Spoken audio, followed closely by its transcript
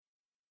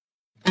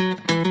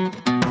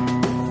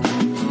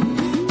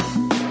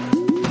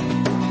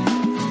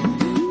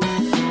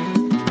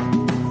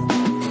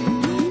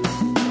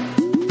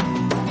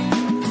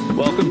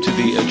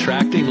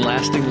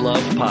Lasting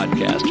Love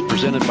podcast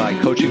presented by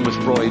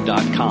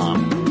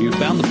coachingwithroy.com. You've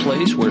found the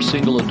place where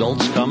single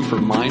adults come for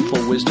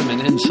mindful wisdom and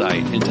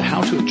insight into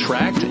how to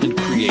attract and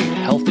create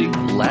healthy,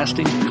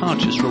 lasting,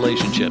 conscious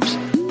relationships.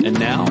 And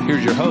now,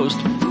 here's your host,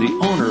 the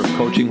owner of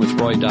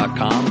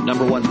coachingwithroy.com,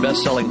 #1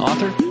 best-selling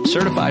author,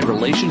 certified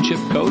relationship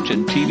coach,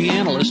 and TV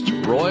analyst,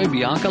 Roy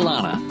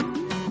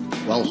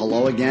Biancalana. Well,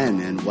 hello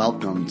again, and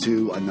welcome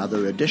to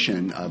another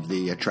edition of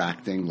the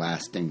Attracting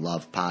Lasting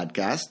Love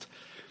podcast.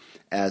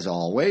 As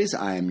always,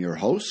 I am your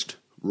host,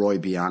 Roy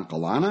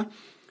Biancalana,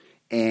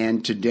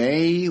 and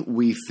today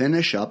we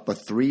finish up a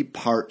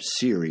 3-part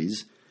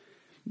series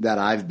that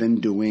I've been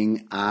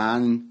doing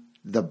on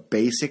the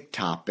basic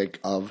topic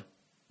of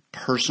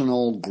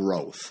personal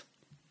growth.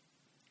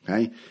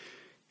 Okay?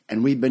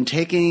 And we've been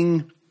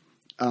taking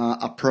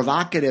a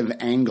provocative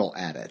angle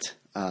at it.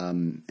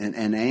 An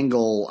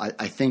angle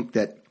I think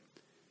that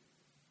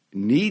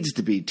needs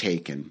to be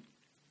taken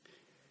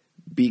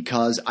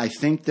because I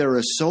think there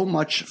is so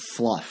much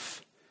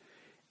fluff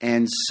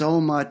and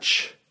so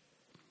much,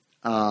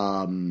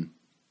 happy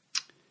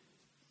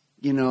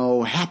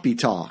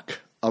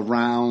talk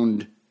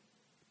around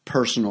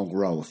personal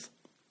growth.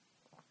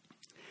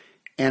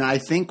 And I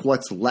think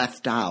what's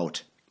left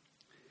out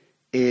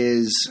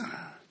is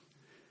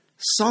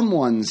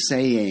someone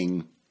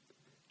saying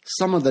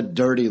some of the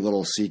dirty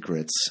little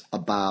secrets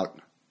about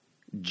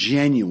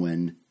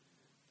genuine,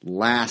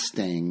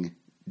 lasting,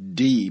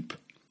 deep,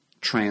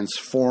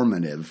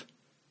 transformative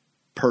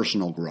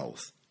personal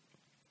growth.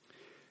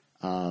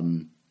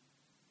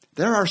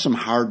 There are some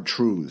hard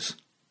truths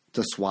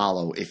to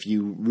swallow if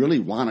you really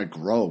want to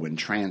grow and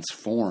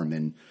transform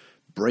and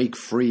break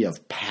free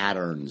of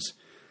patterns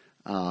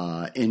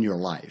in your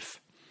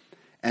life.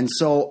 And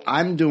so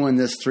I'm doing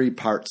this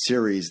 3-part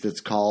series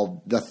that's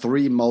called The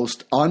 3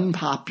 Most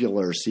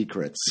Unpopular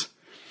Secrets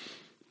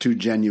to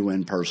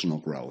Genuine Personal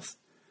Growth.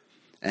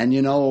 And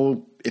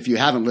if you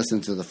haven't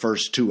listened to the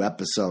first 2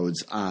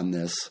 episodes on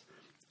this,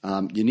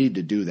 you need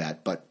to do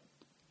that. But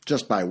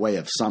just by way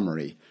of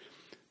summary,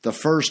 the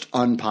first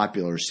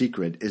unpopular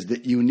secret is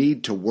that you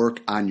need to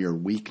work on your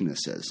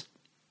weaknesses.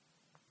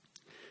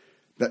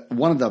 But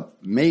one of the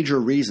major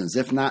reasons,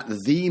 if not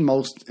the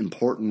most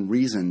important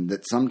reason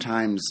that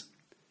sometimes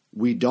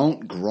we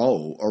don't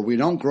grow or we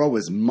don't grow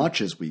as much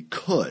as we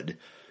could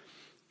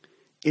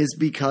is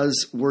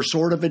because we're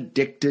sort of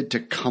addicted to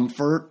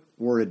comfort.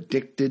 We're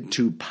addicted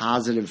to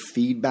positive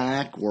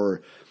feedback.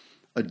 We're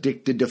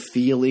addicted to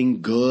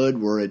feeling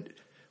good. We're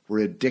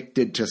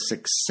addicted to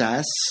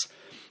success.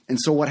 And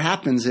so what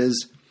happens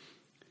is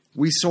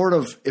we sort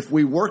of, if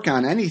we work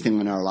on anything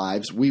in our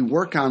lives, we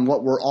work on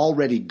what we're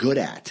already good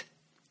at.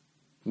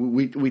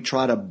 We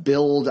try to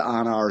build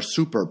on our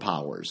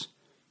superpowers.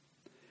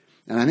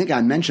 And I think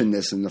I mentioned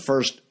this in the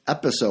first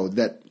episode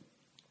that,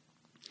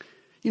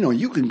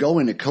 you can go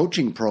into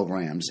coaching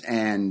programs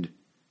and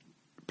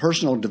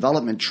personal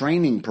development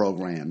training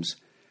programs,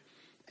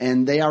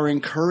 and they are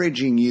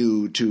encouraging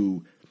you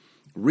to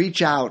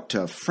reach out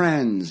to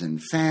friends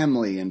and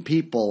family and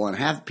people and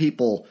have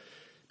people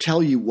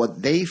tell you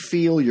what they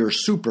feel your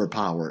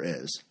superpower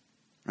is,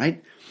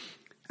 right?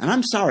 And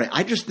I'm sorry,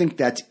 I just think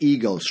that's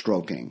ego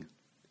stroking.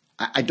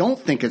 I don't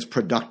think it's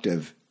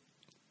productive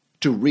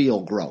to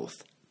real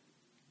growth.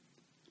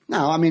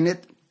 Now, I mean,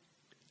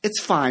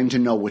 it's fine to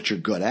know what you're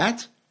good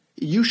at.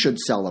 You should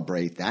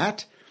celebrate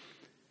that.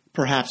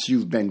 Perhaps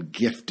you've been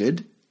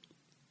gifted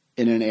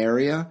in an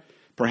area.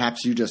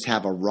 Perhaps you just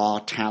have a raw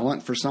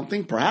talent for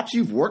something. Perhaps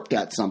you've worked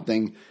at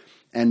something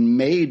and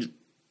made,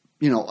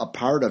 a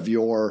part of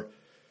your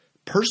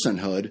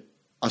personhood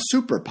a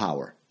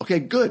superpower. Okay,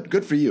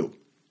 good for you.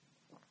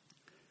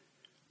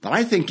 But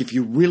I think if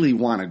you really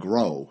want to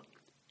grow,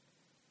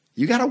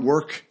 you got to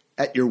work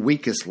at your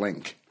weakest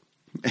link.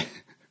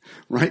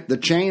 Right? The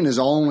chain is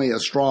only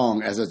as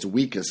strong as its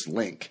weakest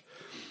link.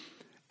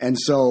 And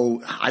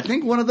so I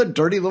think one of the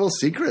dirty little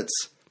secrets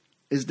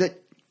is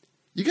that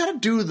you got to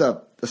do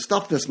the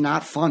stuff that's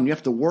not fun. You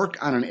have to work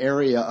on an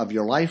area of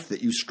your life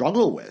that you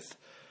struggle with.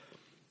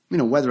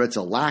 Whether it's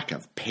a lack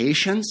of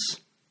patience,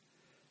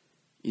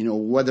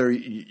 whether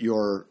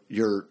you're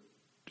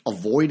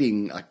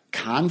avoiding a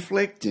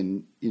conflict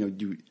and, you're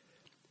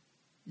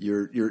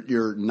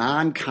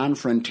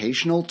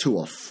non-confrontational to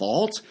a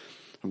fault,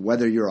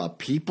 whether you're a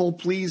people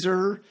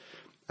pleaser,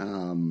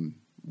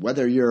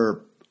 whether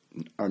you're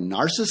a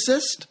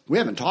narcissist. We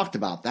haven't talked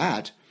about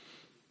that,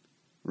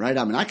 right?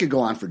 I mean, I could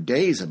go on for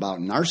days about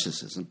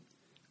narcissism.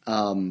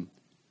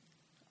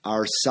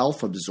 Our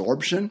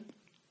self-absorption.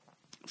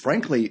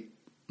 Frankly,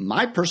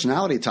 my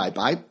personality type,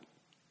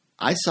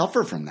 I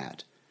suffer from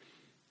that.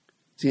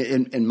 See,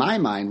 in my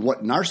mind,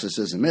 what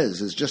narcissism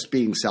is just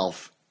being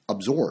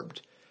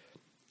self-absorbed.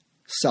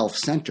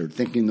 Self-centered,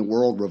 thinking the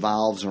world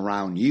revolves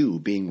around you,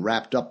 being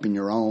wrapped up in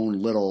your own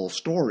little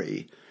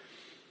story.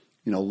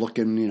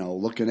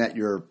 Looking at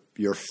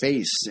your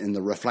face in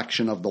the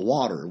reflection of the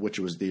water, which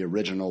was the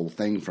original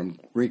thing from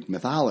Greek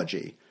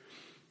mythology.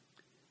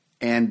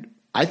 And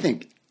I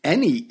think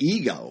any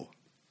ego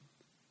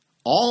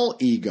All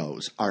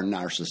egos are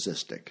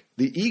narcissistic.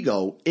 The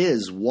ego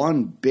is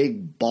one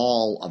big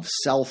ball of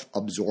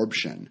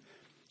self-absorption,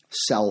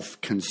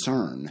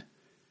 self-concern,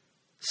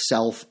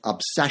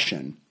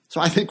 self-obsession.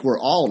 So I think we're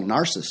all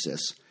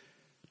narcissists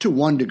to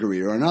one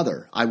degree or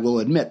another. I will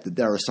admit that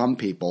there are some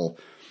people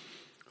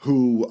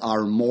who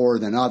are more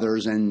than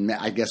others, and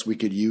I guess we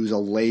could use a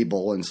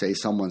label and say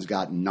someone's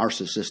got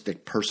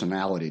narcissistic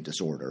personality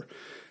disorder.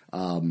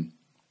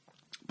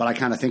 But I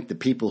kind of think the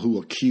people who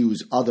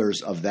accuse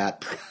others of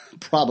that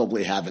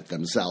probably have it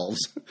themselves.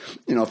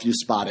 If you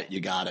spot it, you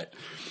got it.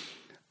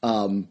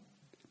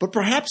 But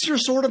perhaps you're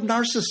sort of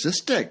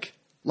narcissistic,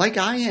 like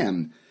I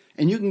am,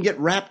 and you can get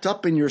wrapped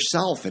up in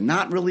yourself and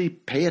not really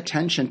pay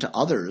attention to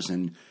others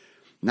and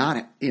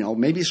not,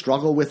 maybe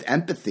struggle with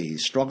empathy,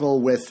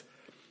 struggle with,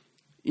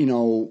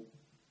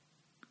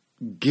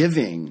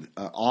 giving,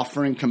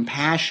 offering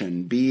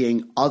compassion,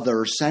 being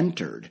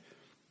other-centered,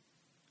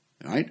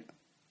 right?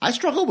 I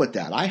struggle with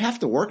that. I have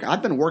to work.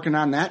 I've been working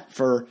on that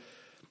for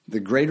the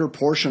greater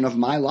portion of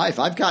my life.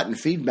 I've gotten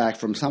feedback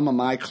from some of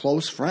my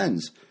close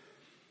friends,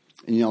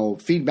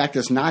 feedback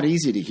that's not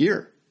easy to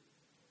hear.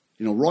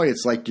 Roy,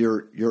 it's like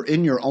you're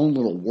in your own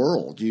little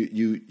world.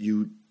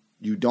 You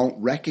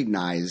don't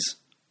recognize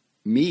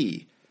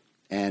me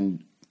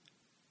and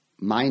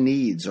my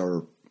needs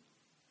or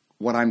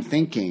what I'm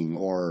thinking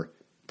or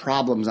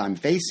problems I'm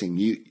facing.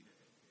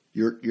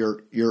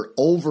 You're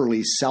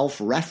overly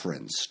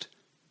self-referenced.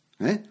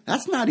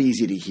 That's not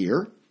easy to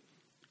hear.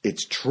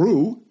 It's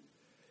true,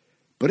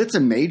 but it's a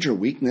major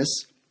weakness.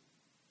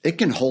 It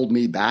can hold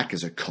me back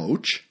as a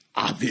coach,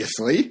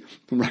 obviously,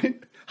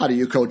 right? How do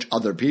you coach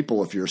other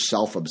people if you're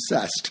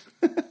self-obsessed?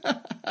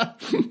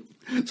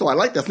 So I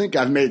like to think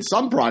I've made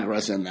some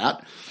progress in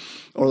that,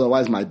 or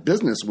otherwise my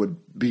business would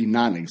be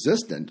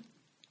non-existent.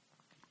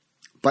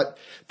 But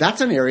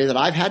that's an area that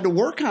I've had to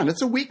work on.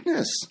 It's a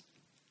weakness.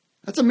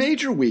 That's a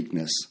major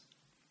weakness.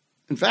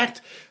 In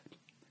fact,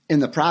 in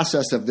the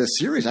process of this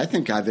series, I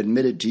think I've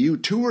admitted to you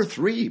 2 or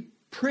 3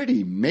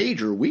 pretty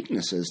major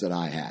weaknesses that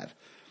I have.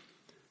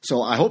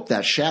 So I hope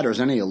that shatters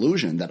any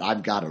illusion that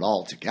I've got it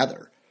all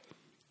together.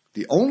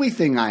 The only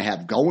thing I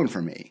have going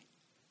for me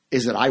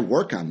is that I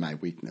work on my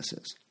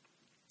weaknesses.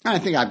 And I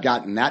think I've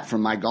gotten that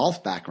from my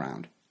golf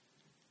background,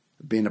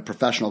 being a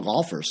professional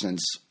golfer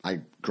since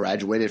I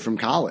graduated from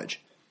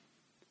college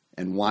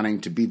and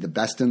wanting to be the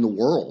best in the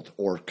world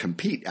or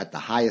compete at the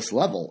highest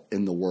level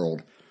in the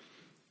world.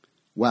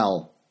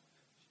 Well,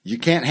 you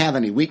can't have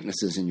any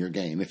weaknesses in your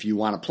game if you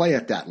want to play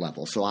at that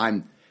level. So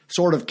I'm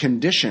sort of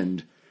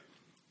conditioned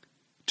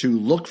to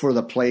look for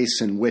the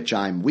place in which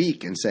I'm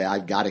weak and say,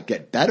 I've got to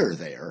get better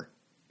there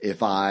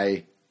if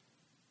I,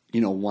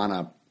 want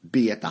to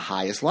be at the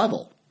highest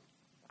level.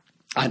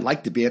 I'd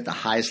like to be at the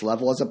highest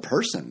level as a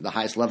person, the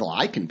highest level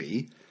I can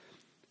be.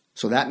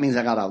 So that means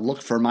I got to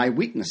look for my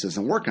weaknesses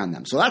and work on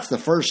them. So that's the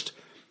first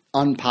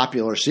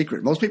unpopular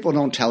secret. Most people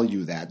don't tell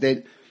you that.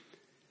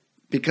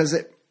 Because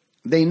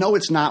they know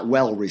it's not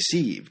well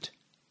received.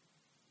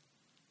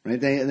 Right?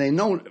 They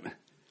know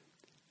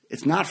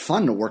it's not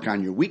fun to work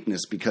on your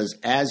weakness because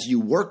as you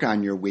work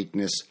on your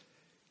weakness,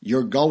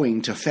 you're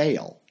going to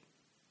fail.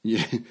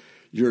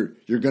 You're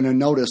going to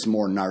notice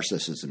more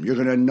narcissism. You're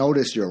going to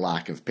notice your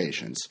lack of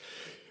patience.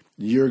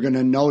 You're going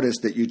to notice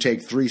that you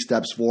take 3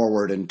 steps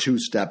forward and 2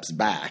 steps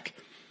back.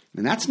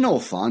 And that's no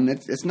fun.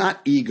 It's not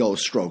ego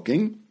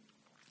stroking.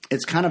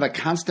 It's kind of a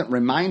constant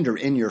reminder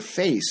in your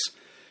face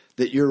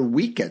that you're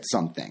weak at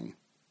something,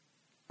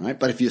 right?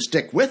 But if you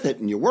stick with it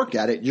and you work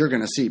at it, you're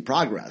going to see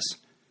progress.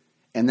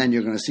 And then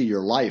you're going to see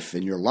your life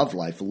and your love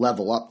life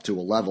level up to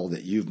a level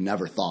that you've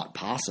never thought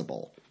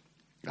possible,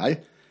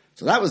 right?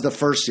 So that was the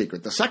first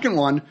secret. The second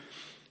one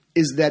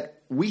is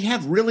that we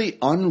have really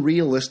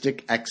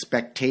unrealistic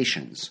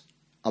expectations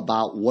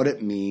about what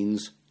it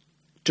means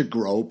to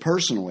grow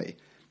personally.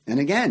 And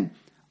again,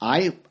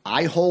 I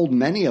hold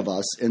many of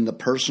us in the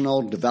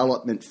personal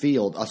development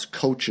field, us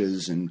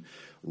coaches and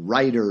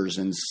writers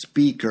and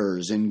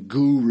speakers and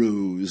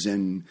gurus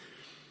and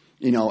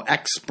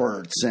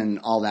experts and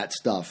all that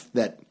stuff,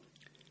 that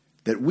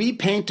we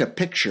paint a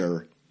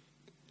picture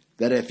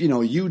that if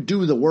you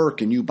do the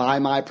work and you buy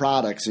my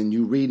products and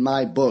you read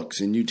my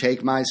books and you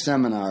take my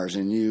seminars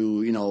and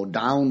you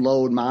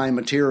download my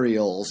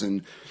materials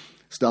and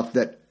stuff,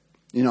 that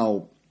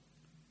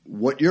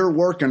what you're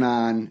working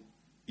on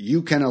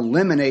you can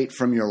eliminate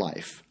from your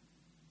life.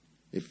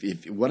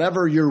 If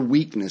whatever your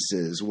weakness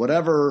is,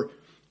 whatever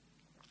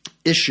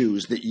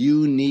issues that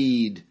you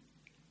need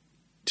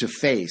to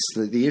face,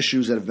 the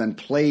issues that have been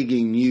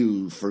plaguing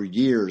you for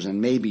years and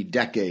maybe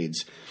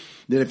decades,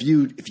 that if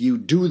you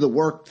do the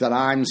work that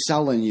I'm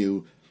selling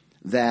you,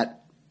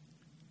 that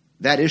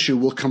issue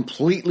will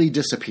completely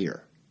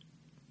disappear.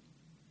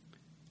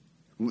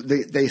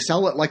 They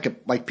sell it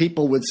like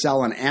people would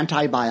sell an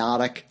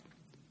antibiotic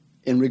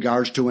in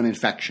regards to an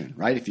infection,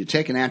 right? If you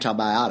take an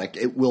antibiotic,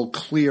 it will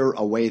clear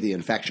away the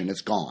infection.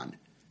 It's gone.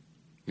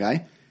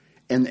 Okay?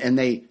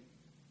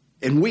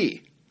 And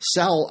we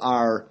sell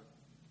our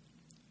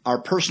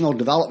personal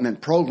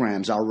development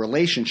programs, our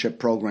relationship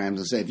programs,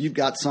 and say, if you've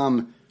got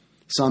some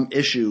some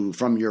issue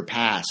from your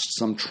past,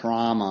 some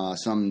trauma,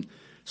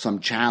 some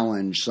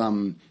challenge,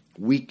 some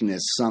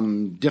weakness,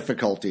 some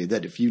difficulty,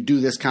 that if you do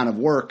this kind of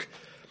work,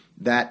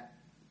 that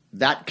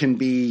can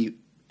be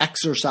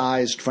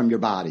exorcised from your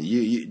body.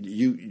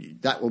 You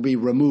that will be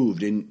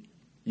removed, and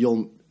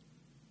you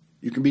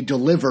can be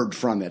delivered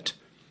from it,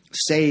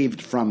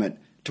 saved from it,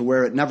 to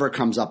where it never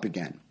comes up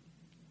again.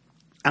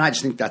 And I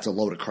just think that's a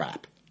load of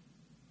crap.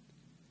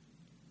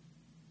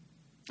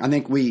 I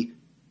think we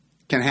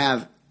can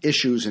have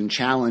issues and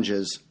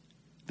challenges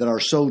that are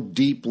so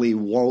deeply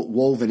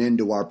woven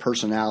into our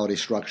personality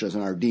structures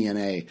and our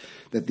DNA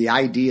that the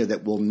idea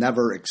that we'll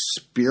never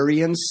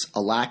experience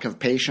a lack of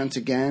patience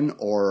again,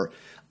 or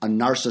a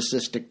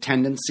narcissistic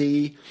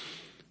tendency,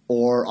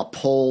 or a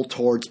pull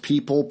towards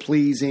people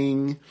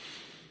pleasing,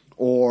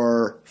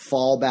 or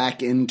fall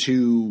back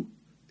into,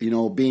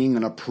 being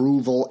an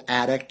approval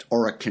addict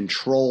or a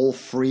control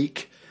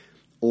freak,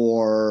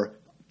 or,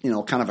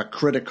 kind of a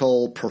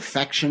critical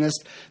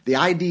perfectionist. The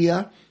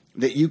idea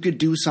that you could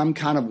do some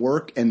kind of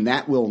work and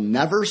that will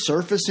never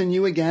surface in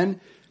you again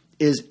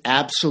is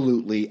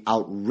absolutely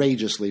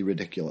outrageously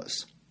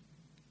ridiculous.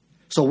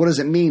 So what does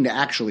it mean to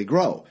actually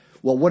grow?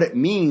 Well, what it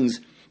means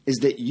is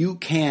that you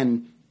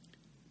can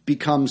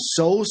become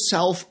so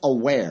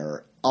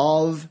self-aware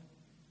of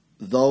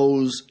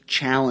those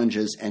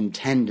challenges and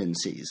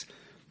tendencies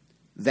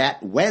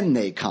that when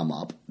they come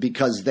up,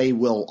 because they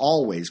will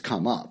always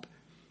come up,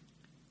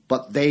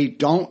 but they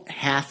don't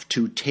have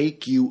to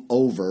take you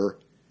over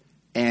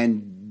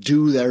and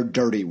do their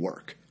dirty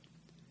work.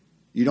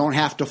 You don't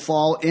have to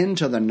fall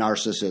into the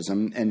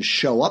narcissism and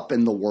show up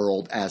in the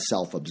world as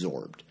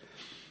self-absorbed.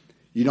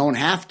 You don't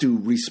have to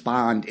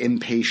respond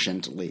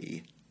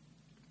impatiently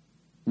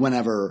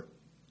whenever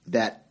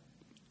that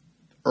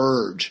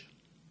urge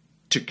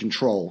to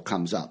control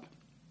comes up.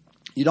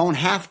 You don't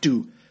have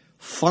to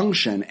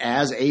function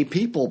as a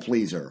people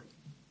pleaser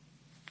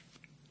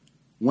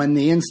when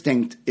the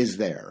instinct is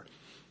there.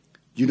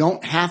 You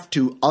don't have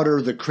to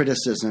utter the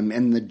criticism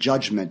and the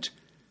judgment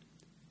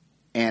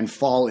and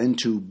fall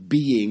into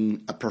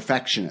being a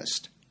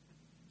perfectionist.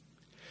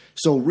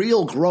 So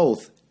real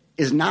growth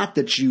is not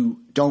that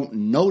you don't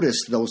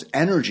notice those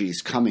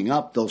energies coming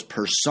up, those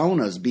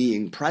personas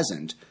being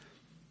present.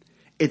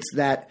 It's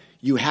that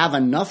you have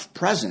enough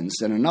presence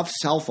and enough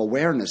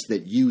self-awareness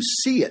that you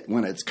see it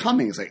when it's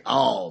coming. It's like,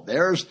 I'm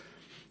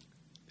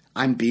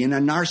being a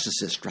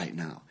narcissist right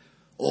now.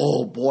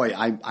 Oh boy,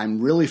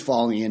 I'm really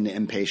falling into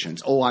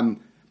impatience. Oh,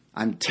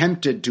 I'm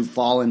tempted to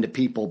fall into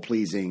people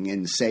pleasing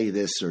and say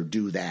this or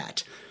do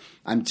that.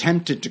 I'm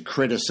tempted to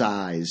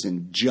criticize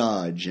and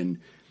judge and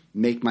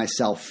make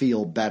myself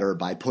feel better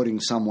by putting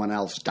someone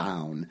else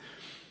down.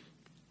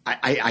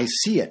 I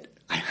see it.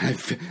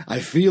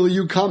 I feel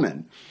you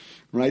coming,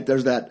 right?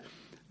 There's that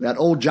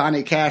old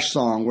Johnny Cash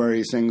song where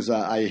he sings,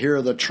 "I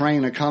hear the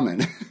train a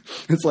coming."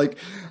 It's like,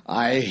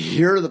 I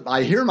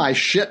hear my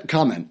shit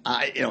coming.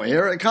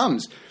 Here it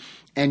comes,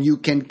 and you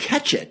can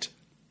catch it.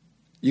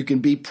 You can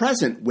be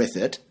present with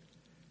it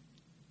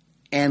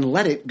and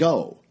let it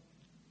go,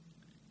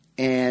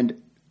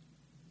 and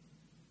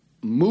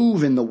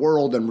move in the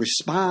world and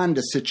respond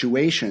to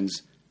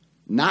situations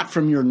not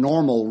from your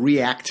normal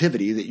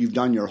reactivity that you've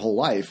done your whole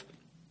life,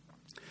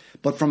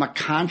 but from a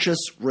conscious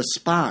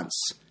response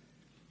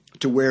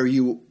to where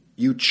you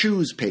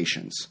choose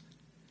patience.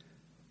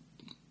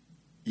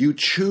 You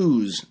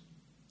choose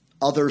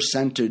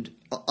other-centered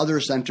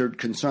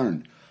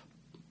concern.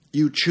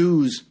 You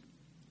choose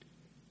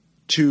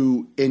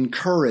to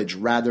encourage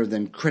rather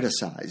than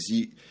criticize.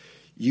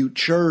 You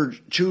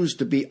choose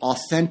to be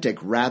authentic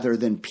rather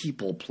than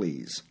people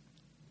please.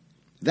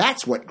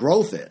 That's what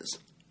growth is.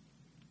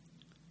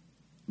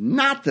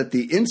 Not that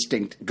the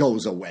instinct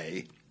goes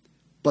away,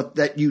 but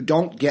that you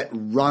don't get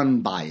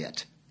run by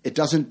it. It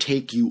doesn't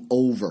take you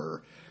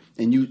over,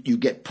 and you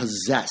get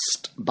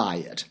possessed by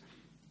it,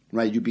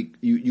 right?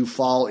 You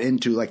fall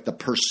into, like, the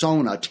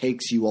persona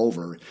takes you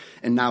over,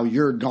 and now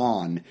you're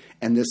gone,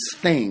 and this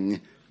thing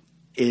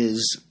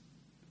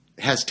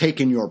has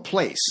taken your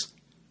place,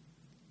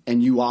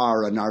 and you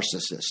are a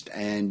narcissist,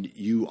 and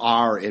you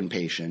are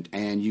impatient,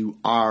 and you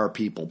are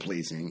people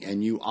pleasing,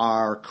 and you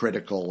are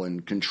critical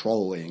and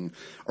controlling,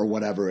 or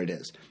whatever it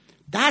is.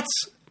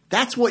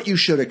 That's what you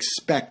should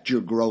expect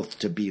your growth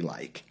to be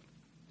like.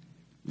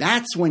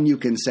 That's when you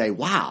can say,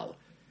 wow,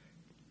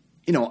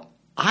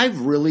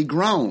 I've really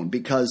grown,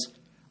 because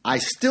I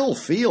still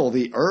feel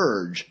the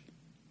urge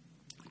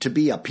to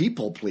be a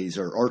people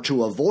pleaser or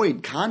to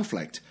avoid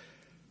conflict,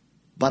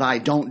 but I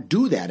don't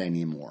do that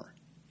anymore.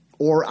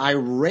 Or I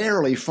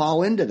rarely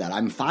fall into that.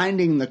 I'm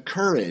finding the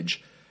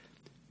courage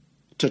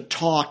to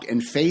talk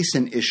and face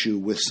an issue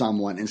with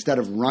someone instead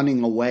of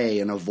running away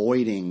and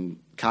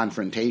avoiding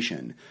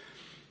confrontation.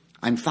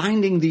 I'm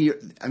finding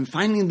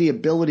the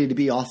ability to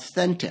be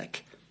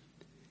authentic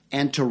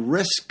and to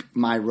risk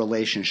my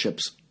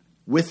relationships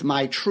with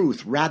my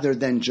truth rather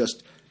than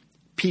just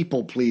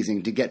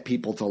people-pleasing to get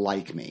people to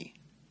like me.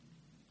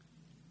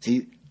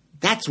 See,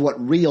 that's what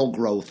real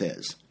growth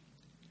is.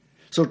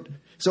 So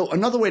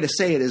another way to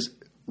say it is,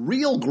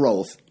 real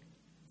growth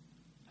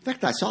In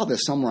fact, I saw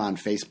this somewhere on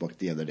Facebook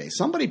the other day.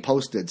 Somebody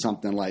posted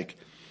something like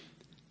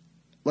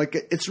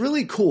it's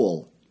really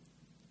cool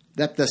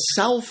that the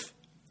self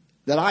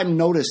that I'm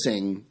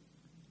noticing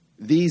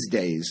these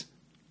days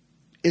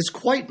is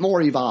quite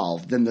more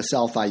evolved than the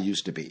self I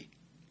used to be.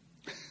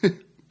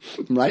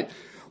 Right?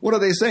 What are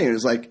they saying?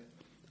 It's like,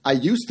 I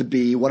used to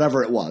be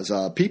whatever it was,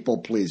 a people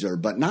pleaser,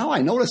 but now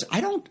I notice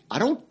I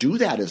don't do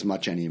that as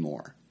much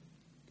anymore.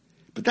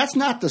 But that's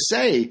not to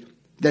say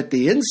that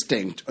the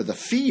instinct or the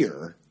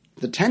fear,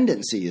 the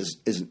tendency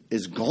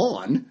is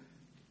gone.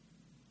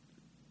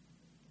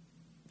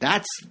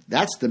 That's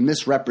the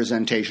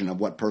misrepresentation of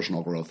what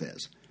personal growth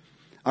is.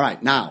 All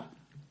right, now,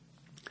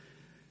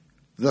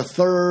 the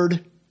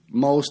third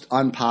most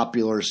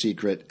unpopular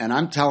secret, and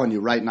I'm telling you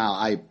right now,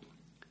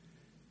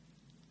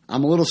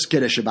 I'm a little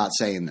skittish about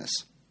saying this.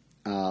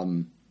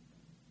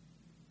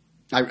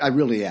 I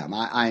really am.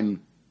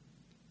 I'm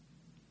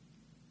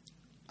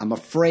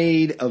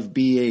afraid of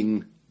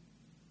being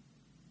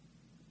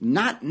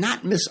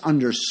not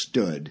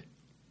misunderstood,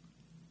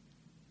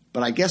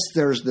 but I guess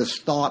there's this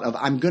thought of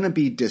I'm going to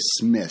be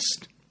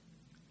dismissed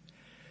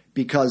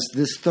because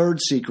this third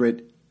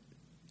secret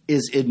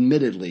is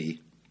admittedly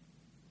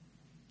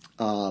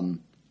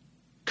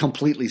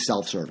completely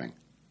self-serving.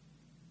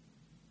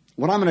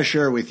 What I'm going to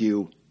share with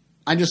you,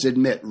 I just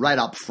admit right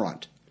up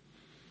front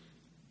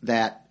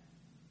that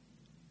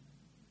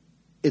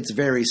it's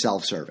very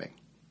self-serving.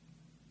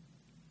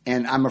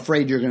 And I'm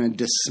afraid you're going to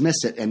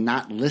dismiss it and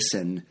not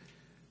listen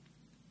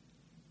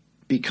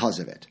because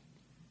of it.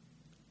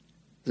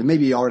 So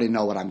maybe you already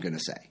know what I'm going to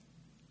say.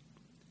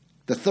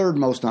 The third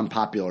most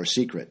unpopular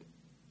secret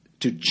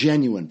to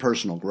genuine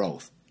personal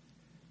growth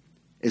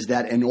is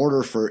that in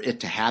order for it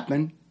to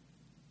happen,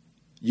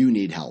 you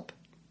need help.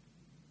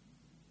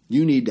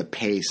 You need to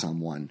pay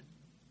someone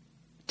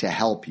to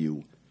help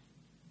you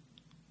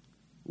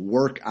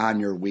work on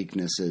your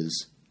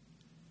weaknesses,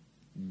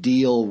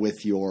 deal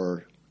with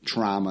your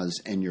traumas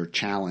and your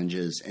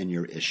challenges and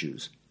your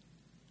issues.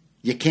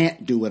 You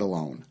can't do it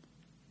alone.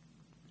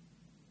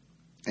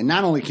 And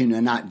not only can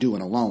you not do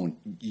it alone,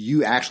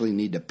 you actually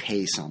need to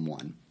pay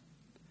someone.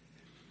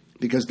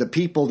 Because the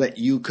people that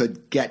you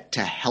could get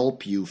to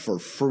help you for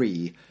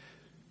free,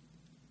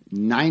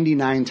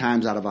 99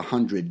 times out of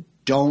 100,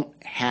 don't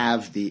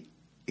have the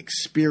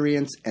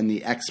experience and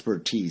the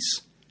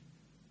expertise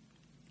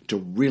to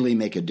really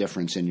make a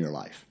difference in your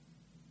life.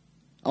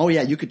 Oh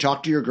yeah, you could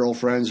talk to your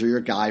girlfriends or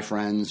your guy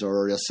friends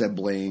or a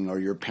sibling or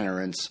your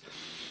parents,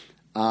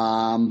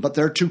 but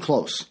they're too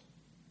close.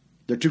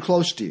 They're too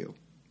close to you.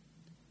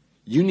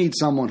 You need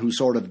someone who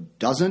sort of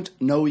doesn't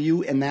know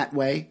you in that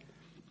way,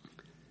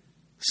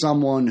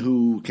 someone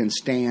who can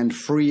stand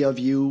free of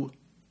you,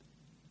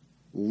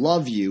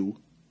 love you,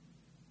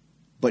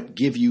 but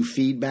give you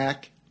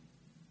feedback,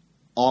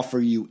 offer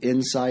you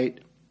insight,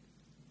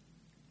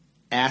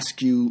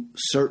 ask you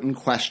certain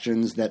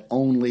questions that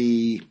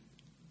only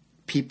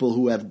people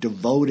who have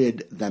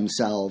devoted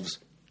themselves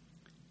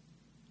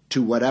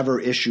to whatever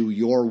issue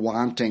you're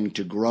wanting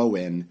to grow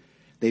in,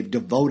 they've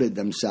devoted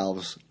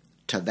themselves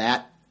to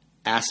that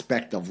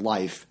aspect of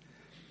life,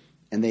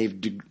 and they've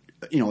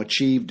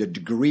achieved a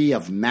degree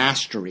of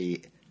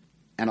mastery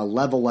and a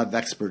level of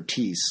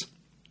expertise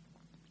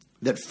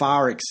that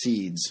far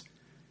exceeds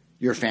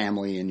your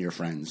family and your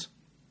friends.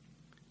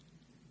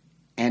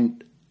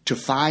 And to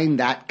find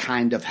that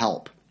kind of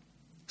help,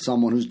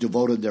 someone who's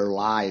devoted their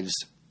lives,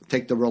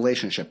 take the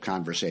relationship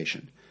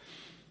conversation,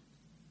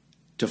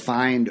 to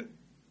find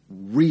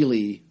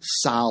really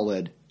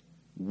solid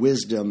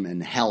wisdom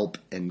and help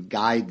and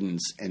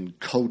guidance and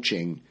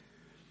coaching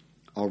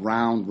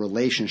around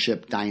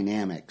relationship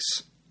dynamics,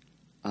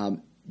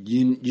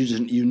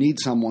 you need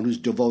someone who's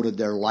devoted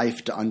their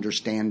life to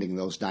understanding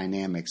those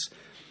dynamics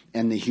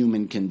and the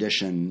human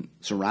condition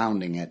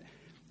surrounding it,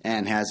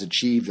 and has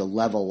achieved a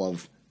level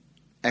of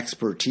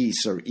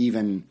expertise or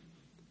even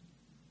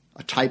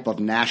a type of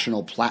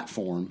national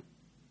platform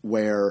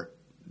where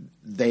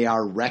they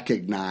are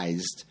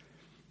recognized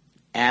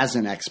as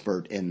an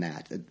expert in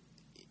that.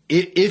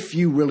 If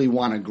you really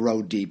want to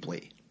grow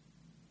deeply.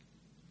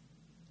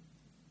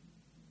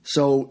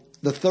 So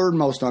the third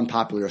most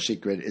unpopular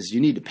secret is you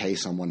need to pay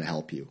someone to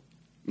help you.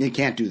 You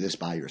can't do this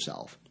by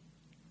yourself.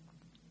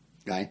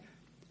 Okay?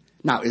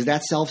 Now, is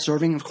that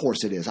self-serving? Of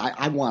course it is.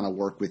 I want to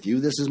work with you.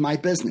 This is my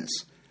business.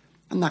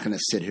 I'm not going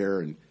to sit here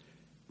and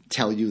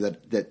tell you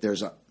that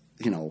there's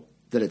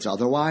that it's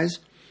otherwise.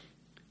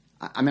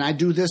 I mean, I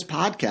do this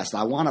podcast.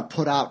 I want to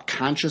put out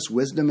conscious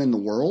wisdom in the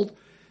world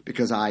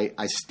because I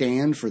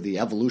stand for the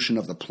evolution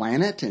of the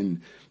planet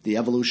and the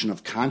evolution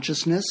of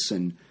consciousness,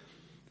 and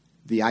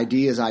the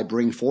ideas I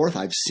bring forth,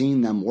 I've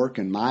seen them work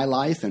in my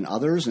life and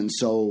others, and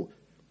so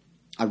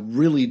I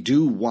really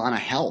do want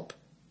to help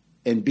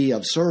and be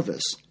of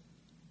service.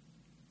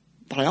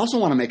 But I also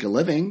want to make a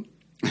living.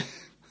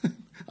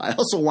 I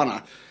also want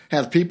to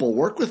have people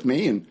work with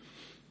me, and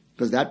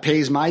because that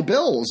pays my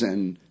bills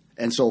and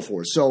so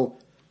forth. So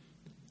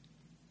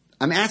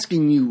I'm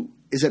asking you,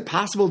 is it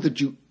possible that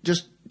you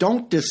just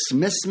don't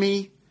dismiss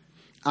me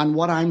on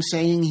what I'm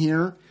saying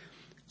here?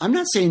 I'm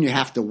not saying you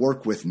have to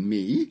work with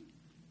me.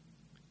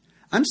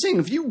 I'm saying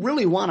if you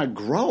really want to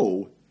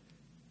grow,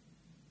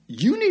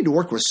 you need to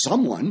work with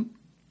someone.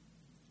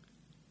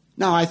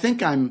 Now, I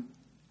think I'm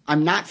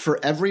not for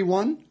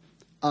everyone,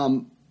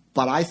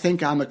 but I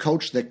think I'm a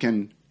coach that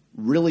can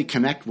really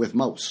connect with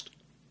most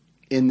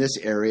in this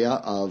area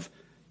of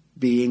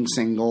being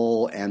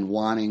single and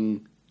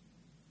wanting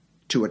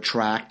to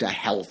attract a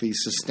healthy,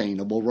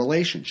 sustainable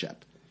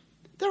relationship.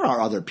 There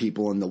are other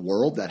people in the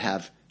world that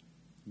have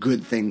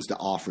good things to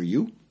offer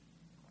you,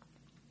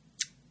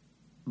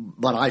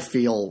 but I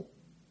feel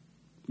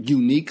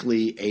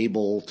uniquely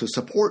able to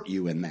support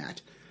you in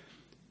that.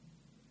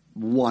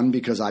 One,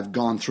 because I've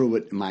gone through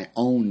it in my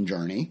own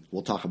journey.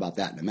 We'll talk about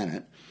that in a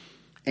minute.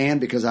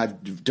 And because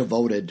I've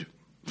devoted,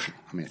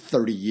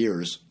 30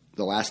 years,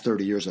 the last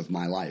 30 years of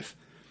my life.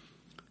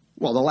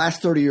 Well, the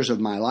last 30 years of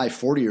my life,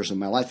 40 years of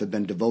my life have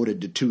been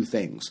devoted to two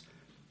things.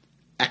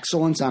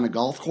 Excellence on a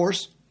golf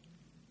course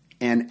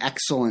and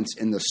excellence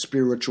in the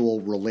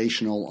spiritual,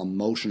 relational,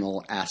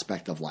 emotional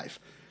aspect of life.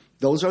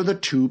 Those are the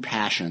two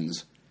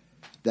passions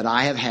that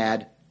I have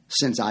had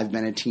since I've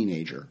been a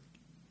teenager.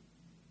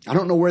 I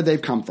don't know where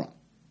they've come from.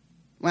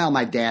 Well,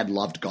 my dad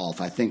loved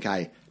golf. I think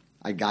I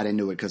got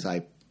into it because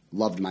I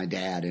loved my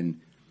dad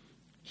and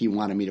he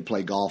wanted me to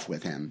play golf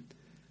with him.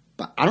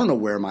 But I don't know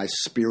where my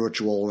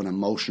spiritual and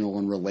emotional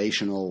and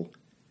relational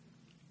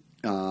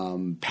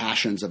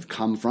passions have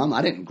come from.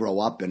 I didn't grow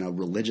up in a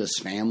religious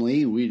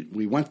family.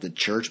 We went to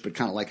church, but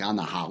kind of like on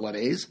the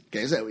holidays.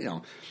 Okay,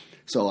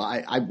 so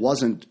I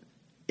wasn't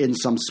in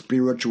some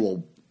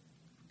spiritual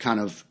kind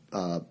of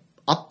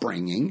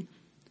upbringing,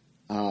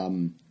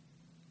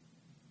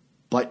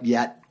 but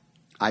yet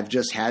I've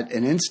just had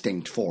an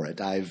instinct for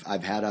it.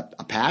 I've had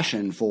a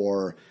passion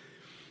for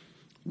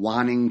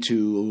wanting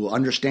to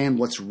understand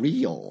what's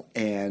real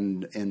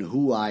and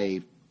who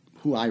I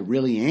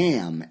really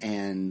am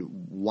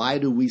and why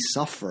do we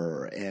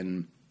suffer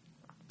and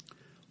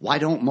why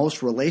don't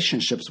most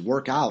relationships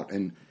work out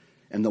and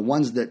the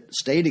ones that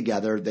stay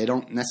together, they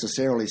don't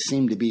necessarily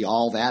seem to be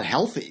all that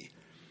healthy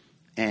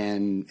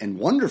and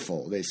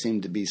wonderful. They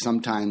seem to be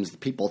sometimes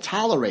people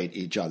tolerate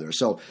each other.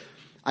 So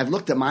I've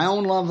looked at my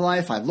own love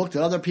life. I've looked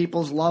at other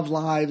people's love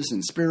lives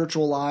and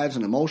spiritual lives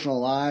and emotional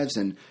lives,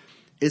 and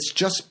it's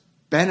just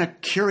been a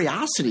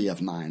curiosity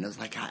of mine. It's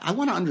like, I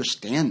want to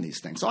understand these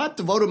things. So I've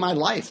devoted my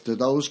life to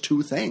those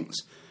two things.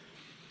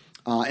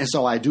 And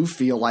so I do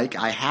feel like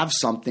I have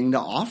something to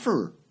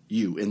offer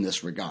you in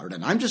this regard.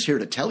 And I'm just here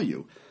to tell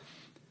you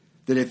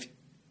that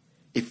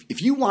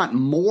if you want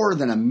more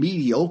than a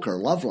mediocre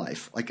love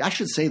life, like I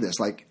should say this,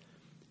 like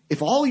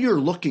if all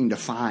you're looking to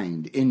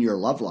find in your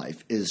love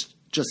life is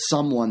just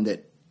someone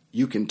that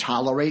you can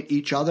tolerate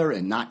each other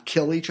and not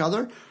kill each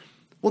other,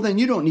 well, then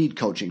you don't need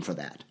coaching for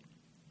that.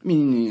 I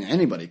mean,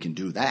 anybody can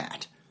do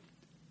that.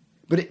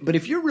 But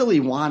if you're really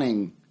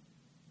wanting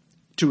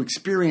to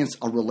experience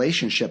a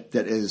relationship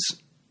that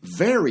is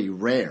very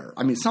rare,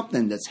 I mean,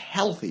 something that's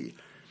healthy,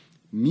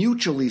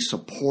 mutually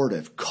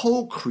supportive,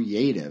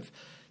 co-creative,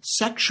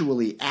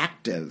 sexually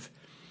active,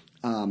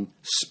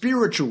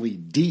 spiritually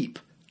deep,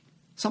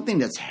 something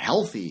that's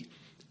healthy,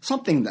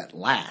 something that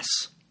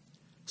lasts,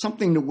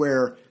 something to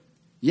where,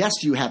 yes,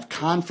 you have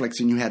conflicts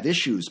and you have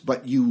issues,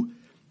 but you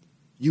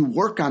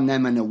work on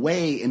them in a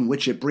way in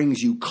which it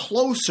brings you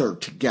closer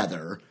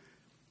together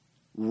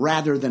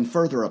rather than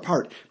further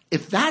apart.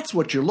 If that's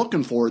what you're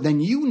looking for,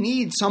 then you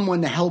need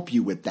someone to help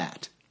you with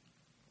that.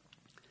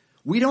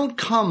 We don't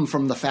come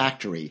from the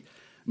factory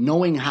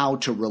knowing how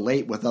to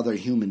relate with other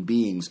human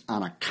beings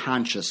on a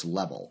conscious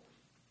level.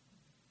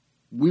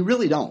 We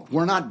really don't.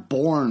 We're not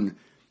born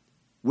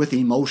with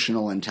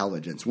emotional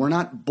intelligence. We're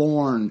not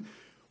born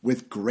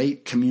with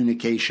great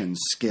communication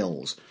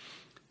skills.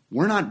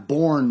 We're not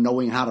born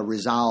knowing how to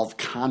resolve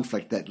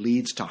conflict that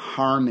leads to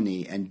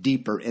harmony and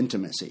deeper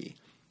intimacy.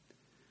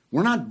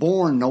 We're not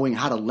born knowing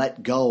how to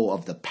let go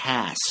of the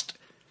past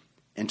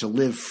and to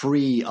live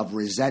free of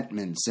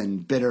resentments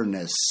and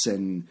bitterness.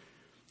 And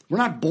we're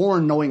not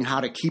born knowing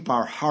how to keep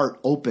our heart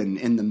open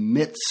in the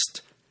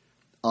midst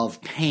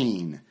of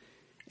pain,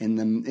 in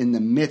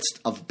the midst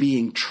of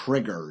being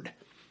triggered,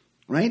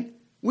 right?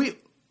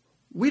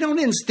 We don't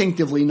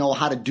instinctively know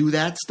how to do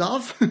that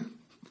stuff,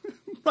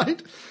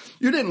 right?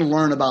 You didn't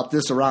learn about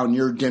this around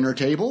your dinner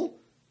table,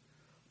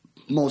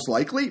 most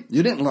likely.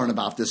 You didn't learn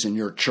about this in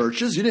your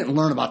churches. You didn't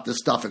learn about this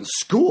stuff in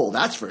school,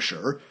 that's for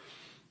sure,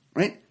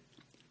 right?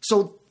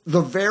 So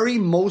the very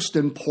most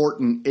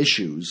important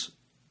issues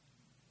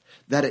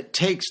that it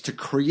takes to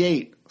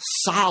create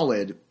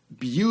solid,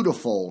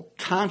 beautiful,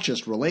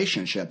 conscious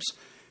relationships,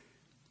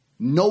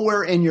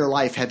 nowhere in your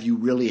life have you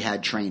really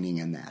had training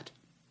in that.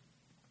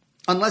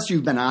 Unless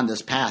you've been on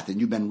this path and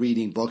you've been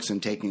reading books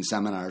and taking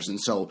seminars, and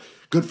so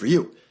good for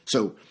you.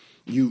 So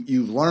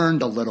you've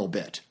learned a little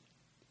bit.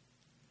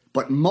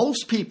 But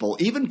most people,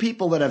 even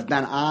people that have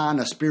been on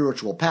a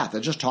spiritual path, I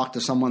just talked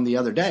to someone the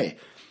other day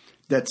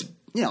that's,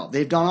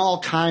 they've done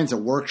all kinds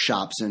of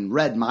workshops and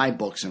read my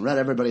books and read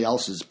everybody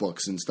else's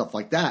books and stuff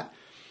like that.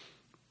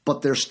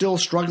 but they're still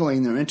struggling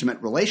in their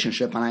intimate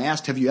relationship. And I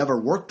asked, have you ever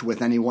worked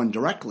with anyone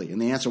directly?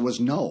 And the answer was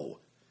no.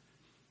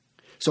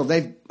 So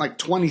they've like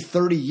 20,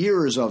 30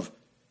 years of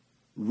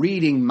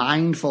reading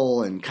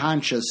mindful and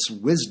conscious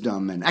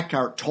wisdom and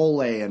Eckhart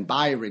Tolle and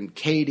Byron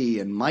Katie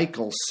and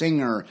Michael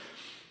Singer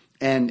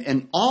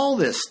and all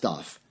this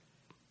stuff.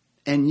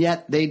 And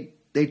yet they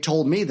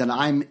told me that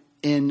I'm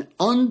in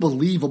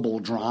unbelievable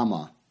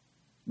drama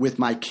with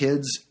my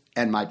kids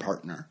and my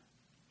partner.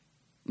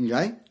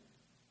 Okay?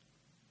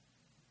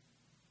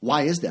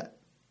 Why is that?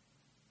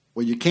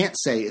 Well, you can't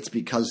say it's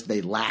because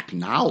they lack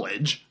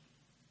knowledge.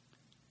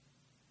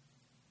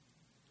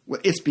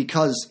 Well, it's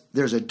because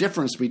there's a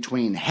difference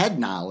between head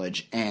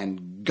knowledge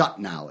and gut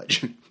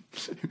knowledge,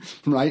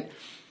 right?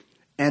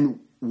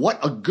 And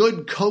what a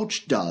good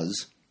coach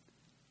does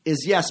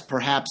is, yes,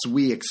 perhaps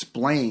we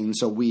explain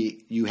so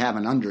you have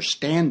an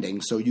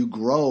understanding, so you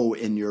grow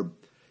in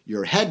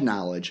your head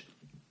knowledge.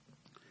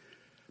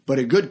 But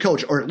a good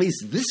coach, or at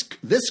least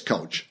this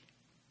coach,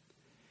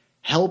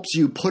 helps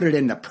you put it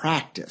into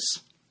practice,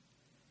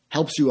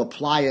 helps you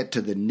apply it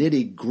to the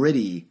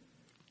nitty-gritty,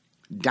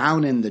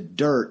 down in the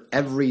dirt,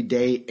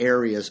 everyday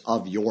areas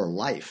of your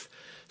life,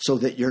 so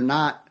that you're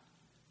not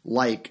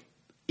like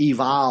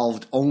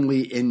evolved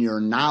only in your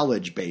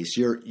knowledge base.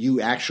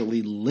 You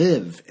actually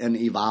live an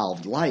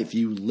evolved life.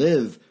 You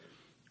live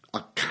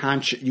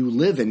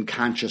in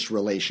conscious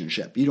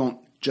relationship. You don't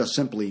just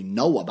simply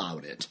know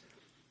about it,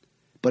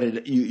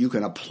 but you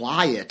can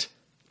apply it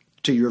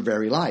to your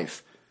very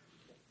life.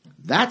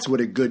 That's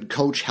what a good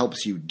coach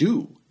helps you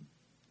do.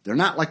 They're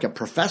not like a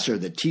professor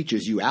that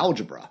teaches you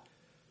algebra.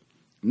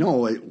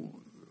 No,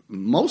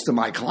 most of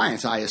my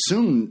clients, I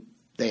assume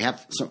they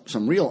have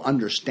some real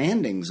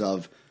understandings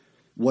of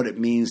what it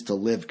means to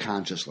live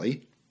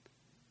consciously,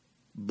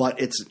 but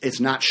it's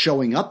not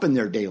showing up in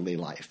their daily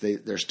life.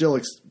 They're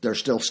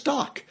still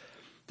stuck.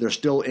 They're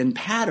still in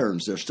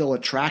patterns. They're still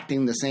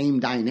attracting the same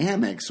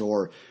dynamics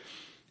or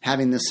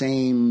having the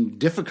same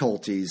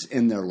difficulties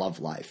in their love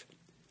life.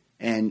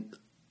 And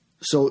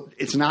so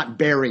it's not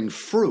bearing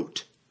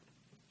fruit.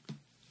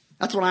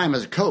 That's what I am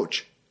as a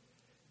coach,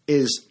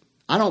 is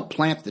I don't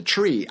plant the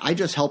tree. I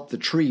just help the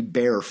tree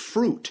bear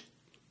fruit.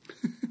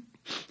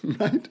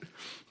 Right?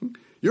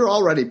 You're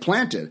already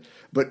planted,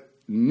 but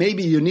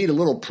maybe you need a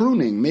little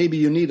pruning. Maybe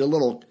you need a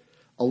little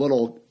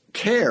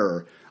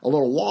care, a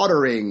little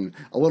watering,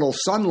 a little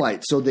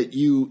sunlight so that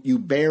you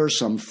bear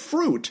some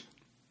fruit,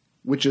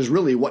 which is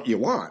really what you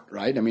want,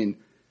 right? I mean,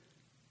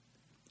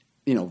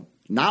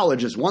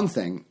 knowledge is one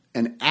thing.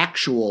 An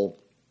actual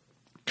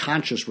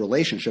conscious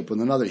relationship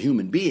with another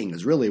human being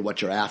is really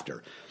what you're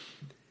after.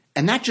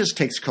 And that just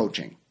takes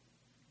coaching.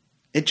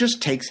 It just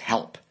takes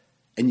help,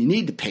 and you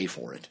need to pay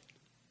for it.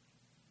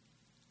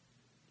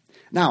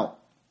 Now,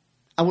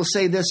 I will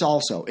say this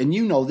also, and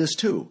you know this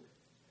too,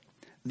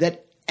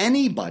 that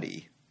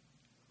anybody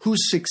who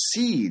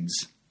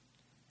succeeds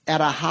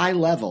at a high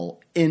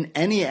level in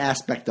any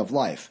aspect of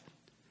life,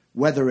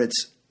 whether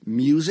it's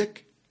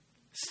music,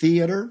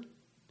 theater,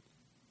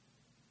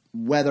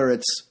 whether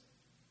it's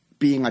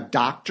being a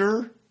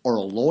doctor or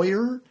a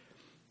lawyer,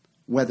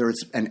 whether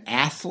it's an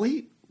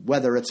athlete,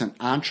 whether it's an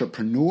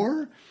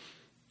entrepreneur,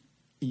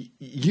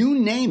 you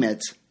name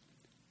it,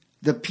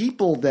 the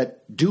people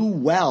that do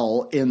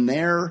well in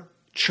their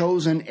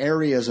chosen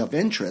areas of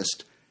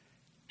interest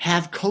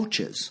have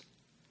coaches.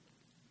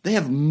 They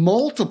have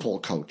multiple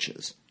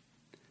coaches.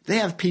 They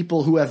have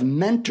people who have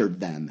mentored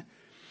them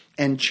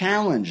and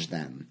challenged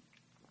them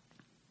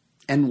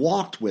and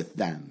walked with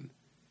them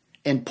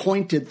and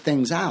pointed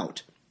things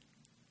out.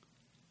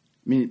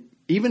 I mean,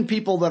 even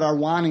people that are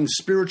wanting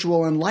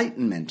spiritual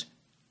enlightenment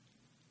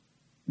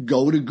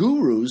go to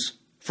gurus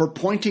for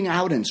pointing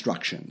out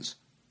instructions.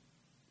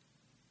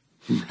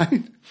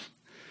 Right?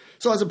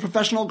 So as a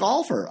professional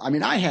golfer, I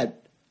mean, I had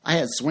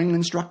swing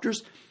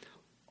instructors.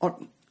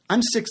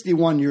 I'm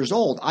 61 years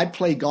old. I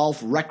play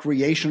golf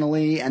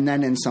recreationally and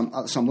then in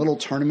some little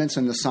tournaments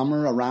in the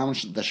summer around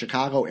the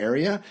Chicago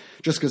area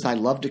just because I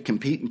love to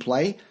compete and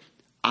play.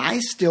 I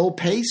still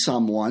pay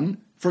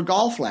someone for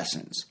golf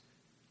lessons.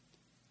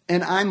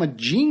 And I'm a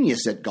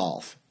genius at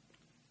golf.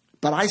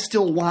 But I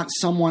still want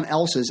someone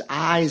else's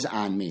eyes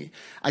on me.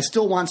 I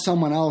still want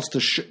someone else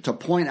to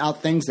point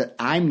out things that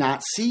I'm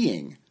not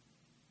seeing.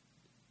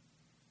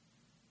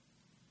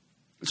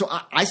 So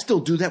I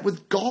still do that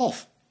with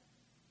golf.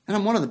 And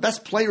I'm one of the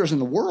best players in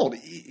the world,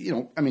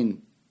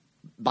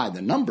 by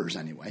the numbers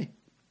anyway.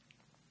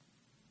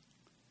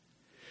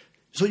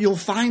 So you'll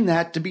find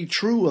that to be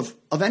true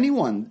of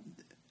anyone.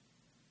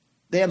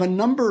 They have a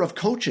number of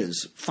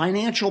coaches,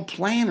 financial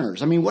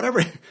planners,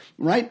 whatever,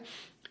 right?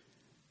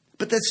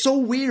 But that's so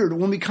weird.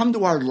 When we come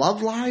to our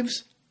love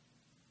lives,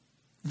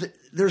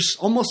 there's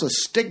almost a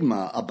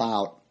stigma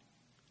about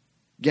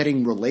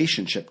getting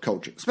relationship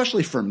coaching,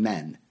 especially for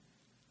men.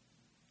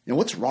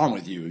 What's wrong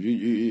with you?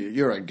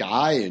 You're a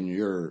guy and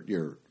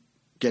you're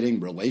getting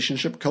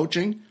relationship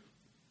coaching?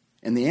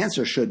 And the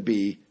answer should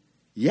be,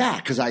 yeah,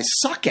 because I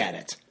suck at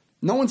it.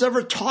 No one's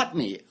ever taught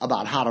me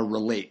about how to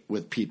relate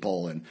with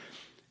people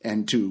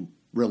and to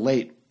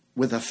relate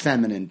with a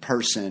feminine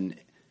person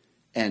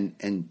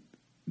and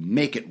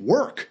make it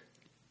work,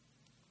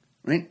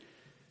 right?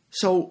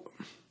 So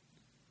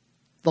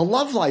the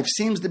love life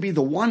seems to be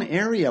the one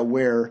area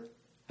where,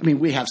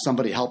 we have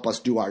somebody help us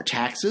do our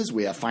taxes.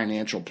 We have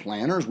financial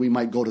planners. We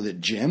might go to the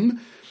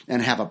gym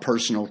and have a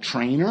personal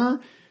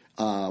trainer.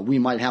 We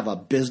might have a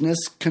business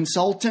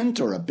consultant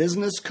or a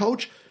business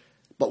coach.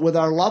 But with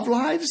our love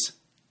lives,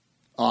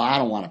 I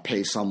don't want to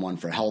pay someone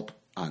for help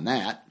on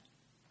that.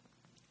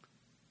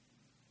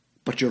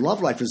 But your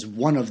love life is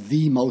one of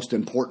the most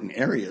important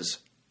areas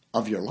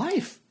of your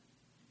life.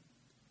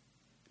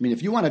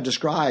 If you want to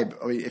describe,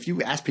 if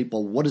you ask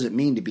people, what does it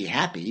mean to be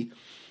happy?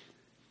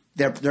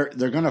 They're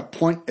going to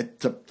point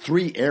to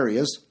three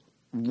areas.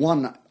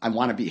 One, I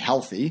want to be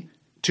healthy.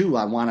 Two,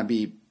 I want to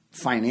be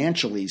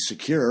financially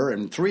secure.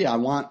 And three, I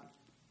want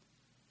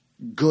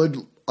a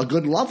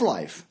good love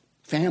life,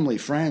 family,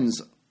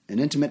 friends, an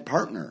intimate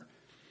partner.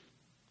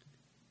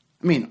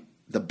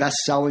 The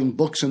best-selling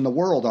books in the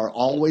world are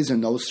always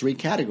in those three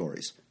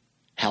categories: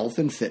 health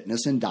and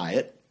fitness and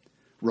diet,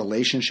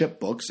 relationship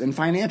books, and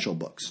financial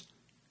books.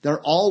 They're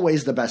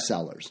always the best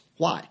sellers.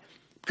 Why?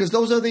 Because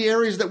those are the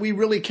areas that we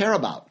really care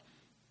about.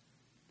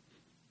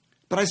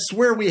 But I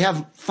swear we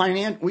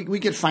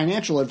get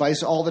financial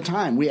advice all the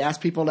time. We ask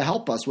people to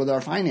help us with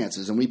our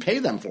finances, and we pay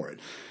them for it.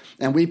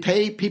 And we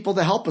pay people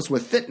to help us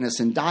with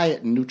fitness and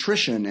diet and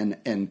nutrition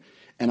and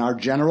our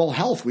general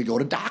health. We go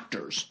to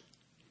doctors.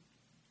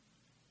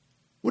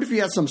 What if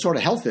you had some sort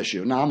of health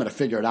issue? Now I'm going to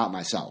figure it out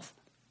myself.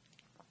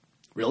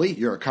 Really?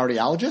 You're a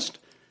cardiologist?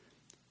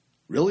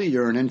 Really?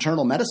 You're an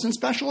internal medicine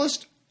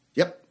specialist?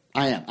 Yep,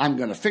 I am. I'm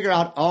going to figure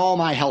out all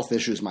my health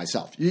issues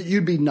myself.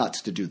 You'd be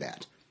nuts to do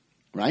that,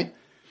 right?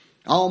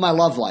 All my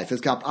love life I'm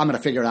going to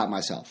figure it out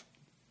myself.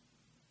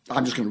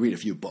 I'm just going to read a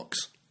few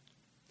books.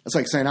 That's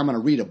like saying I'm going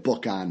to read a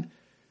book on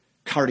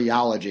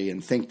cardiology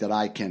and think that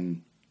I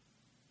can,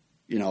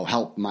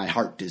 help my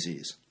heart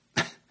disease.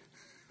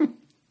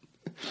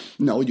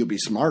 No, you'll be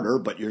smarter,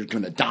 but you're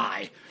going to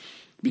die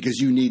because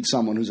you need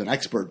someone who's an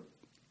expert,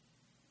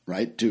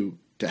 right, to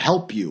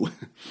help you.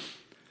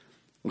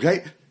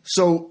 Okay?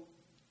 So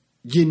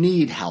you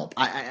need help.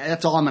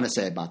 That's all I'm going to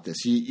say about this.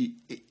 I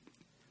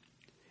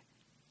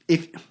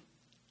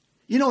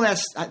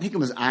think it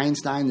was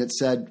Einstein that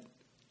said,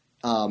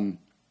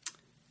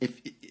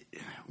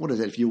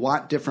 if you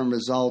want different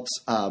results,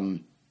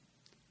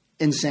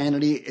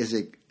 insanity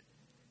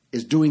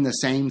is doing the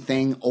same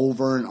thing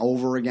over and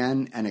over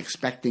again and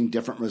expecting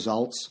different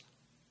results.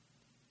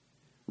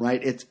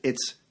 Right?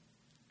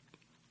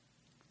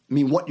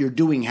 What you're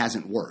doing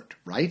hasn't worked,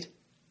 right?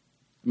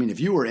 If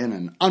you were in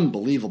an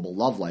unbelievable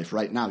love life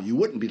right now, you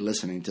wouldn't be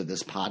listening to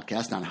this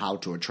podcast on how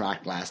to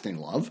attract lasting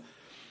love,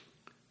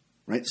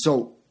 right?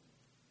 So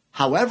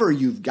however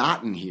you've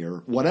gotten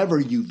here, whatever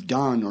you've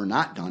done or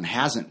not done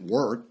hasn't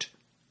worked,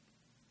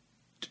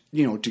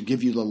 to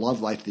give you the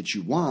love life that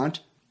you want.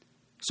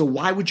 So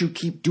why would you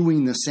keep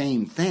doing the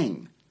same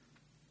thing?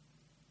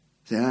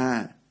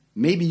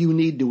 Maybe you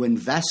need to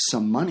invest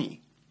some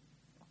money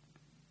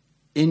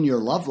in your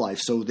love life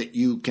so that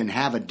you can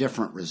have a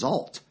different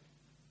result.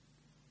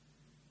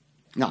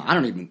 No, I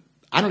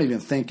don't even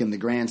think in the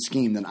grand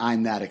scheme that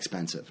I'm that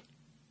expensive.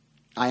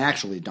 I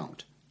actually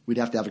don't. We'd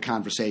have to have a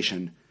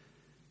conversation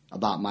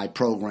about my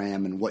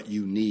program and what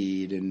you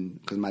need, and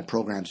because my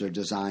programs are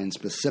designed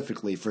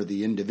specifically for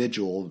the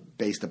individual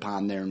based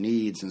upon their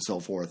needs and so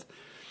forth.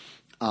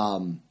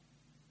 But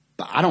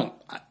I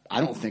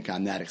don't think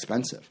I'm that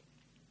expensive.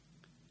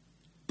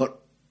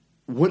 But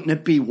wouldn't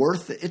it be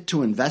worth it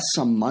to invest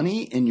some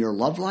money in your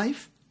love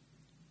life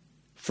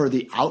for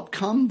the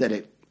outcome that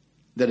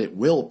it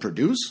will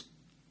produce?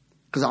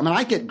 Because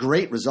I get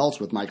great results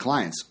with my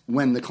clients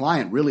when the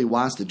client really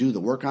wants to do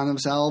the work on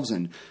themselves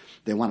and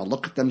they want to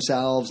look at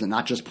themselves and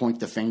not just point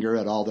the finger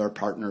at all their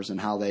partners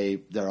and how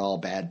they're all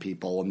bad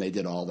people and they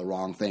did all the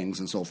wrong things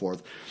and so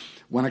forth.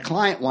 When a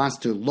client wants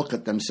to look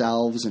at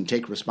themselves and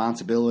take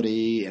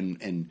responsibility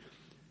and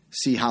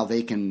see how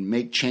they can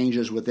make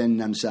changes within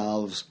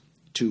themselves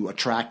to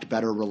attract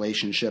better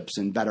relationships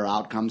and better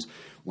outcomes,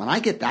 when I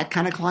get that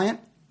kind of client,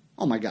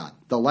 oh my God,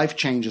 the life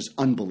change is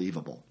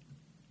unbelievable.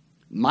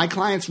 My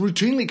clients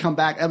routinely come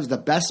back, that was the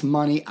best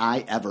money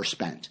I ever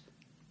spent.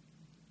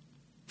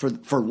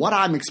 For what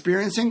I'm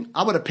experiencing,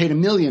 I would have paid $1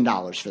 million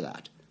for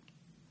that.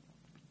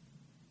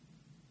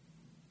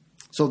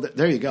 So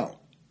there you go.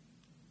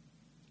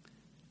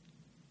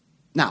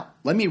 Now,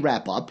 let me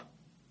wrap up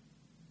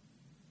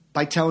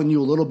by telling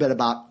you a little bit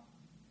about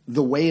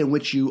the way in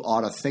which you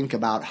ought to think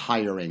about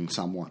hiring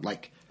someone.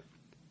 Like,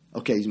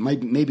 okay,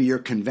 maybe you're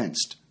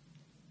convinced.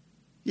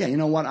 Yeah, you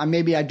know what?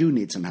 Maybe I do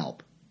need some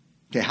help.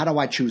 Okay, how do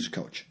I choose a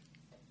coach?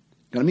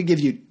 Now, let me give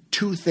you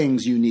 2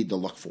 things you need to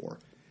look for.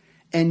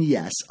 And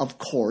yes, of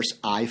course,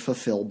 I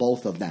fulfill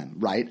both of them,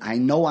 right? I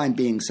know I'm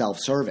being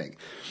self-serving.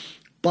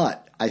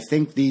 But I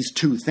think these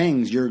 2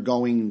 things you're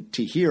going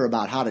to hear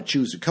about how to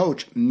choose a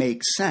coach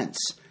make sense.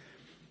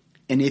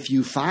 And if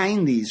you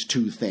find these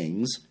 2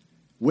 things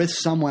with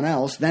someone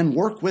else, then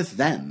work with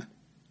them.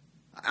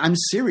 I'm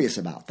serious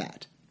about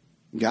that.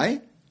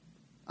 Okay?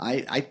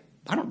 I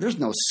there's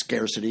no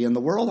scarcity in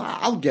the world.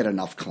 I'll get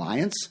enough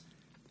clients,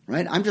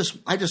 right?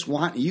 I just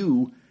want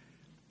you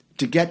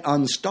to get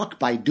unstuck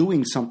by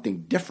doing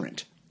something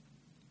different,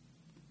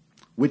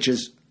 which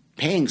is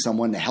paying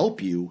someone to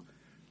help you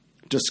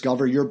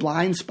discover your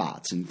blind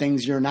spots and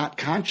things you're not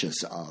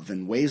conscious of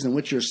and ways in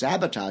which you're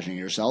sabotaging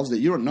yourselves that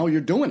you don't know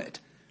you're doing it.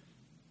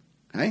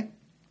 Okay?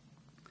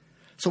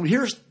 So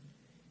here's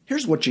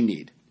what you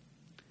need.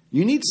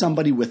 You need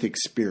somebody with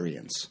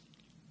experience.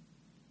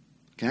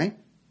 Okay?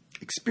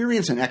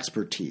 Experience and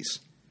expertise.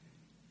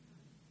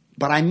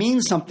 But I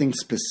mean something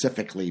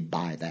specifically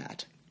by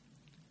that.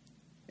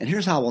 And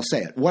here's how I'll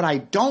say it. What I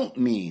don't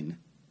mean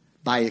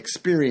by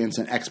experience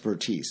and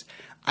expertise,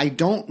 I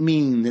don't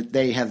mean that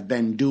they have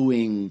been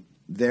doing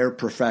their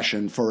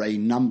profession for a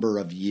number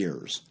of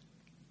years.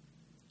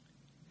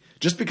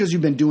 Just because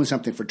you've been doing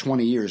something for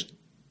 20 years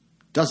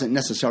doesn't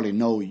necessarily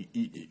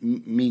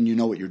mean you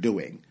know what you're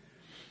doing,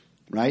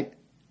 right?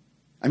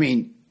 I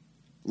mean,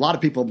 a lot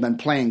of people have been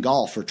playing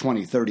golf for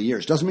 20, 30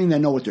 years. Doesn't mean they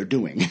know what they're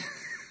doing.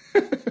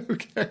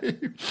 Okay?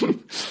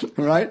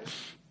 Right?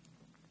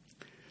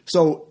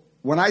 So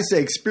when I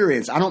say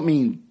experience, I don't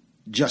mean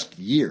just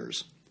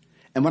years.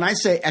 And when I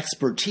say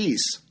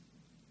expertise,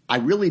 I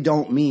really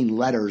don't mean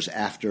letters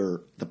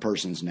after the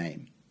person's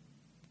name.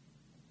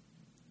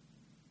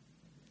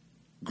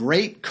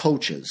 Great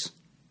coaches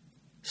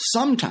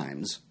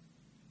sometimes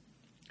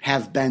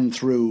have been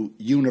through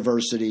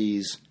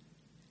universities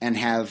and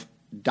have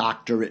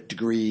doctorate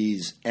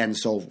degrees and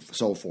so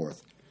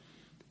forth.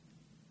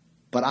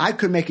 But I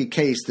could make a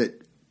case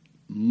that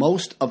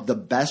most of the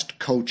best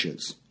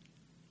coaches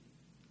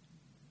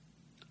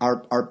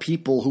are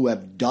people who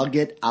have dug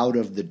it out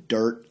of the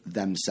dirt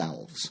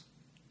themselves.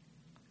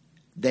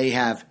 They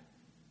have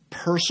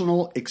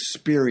personal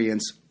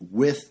experience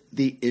with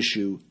the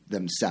issue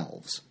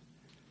themselves.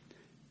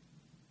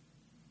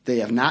 They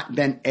have not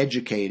been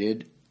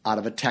educated out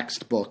of a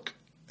textbook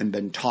and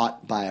been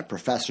taught by a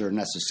professor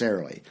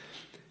necessarily.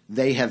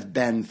 They have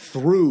been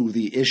through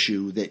the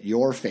issue that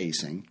you're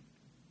facing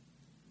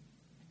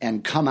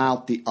and come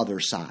out the other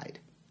side.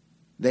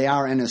 They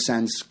are, in a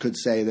sense, could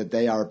say that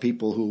they are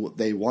people who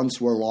they once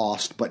were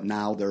lost, but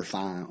now they're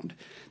found.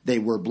 They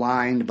were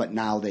blind, but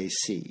now they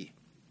see.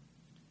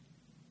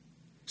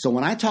 So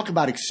when I talk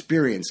about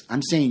experience,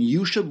 I'm saying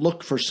you should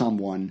look for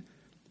someone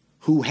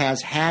who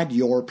has had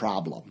your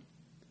problem,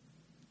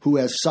 who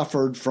has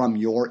suffered from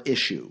your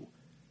issue,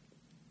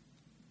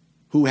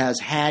 who has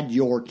had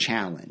your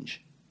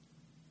challenge.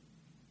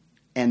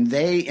 And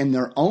they, in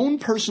their own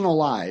personal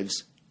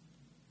lives,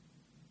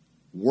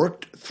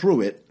 worked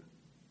through it,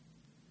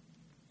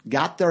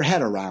 got their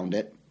head around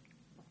it,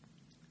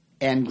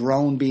 and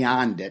grown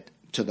beyond it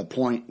to the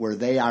point where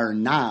they are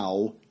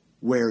now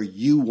where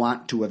you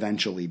want to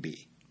eventually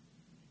be.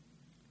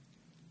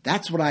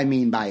 That's what I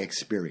mean by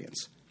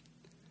experience.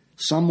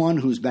 Someone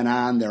who's been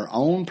on their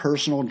own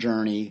personal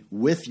journey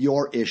with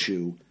your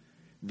issue.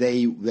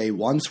 They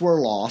once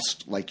were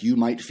lost, like you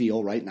might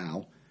feel right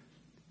now,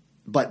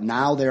 but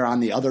now they're on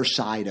the other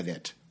side of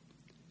it.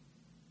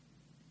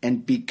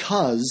 And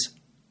because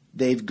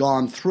they've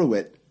gone through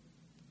it,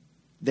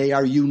 they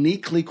are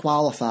uniquely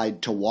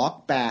qualified to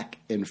walk back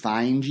and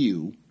find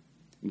you,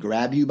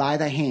 grab you by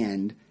the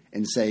hand,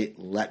 and say,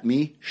 let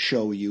me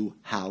show you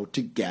how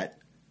to get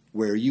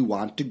where you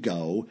want to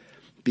go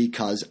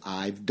because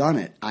I've done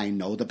it. I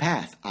know the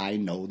path. I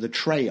know the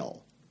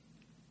trail.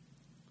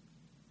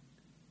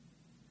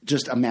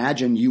 Just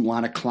imagine you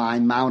want to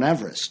climb Mount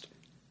Everest.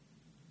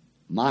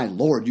 My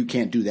Lord, you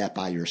can't do that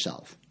by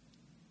yourself.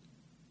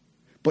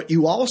 But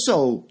you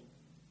also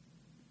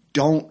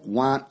don't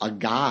want a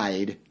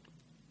guide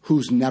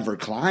who's never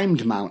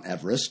climbed Mount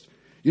Everest.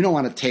 You don't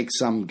want to take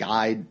some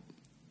guide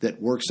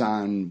that works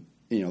on,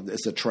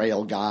 it's a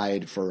trail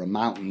guide for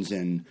mountains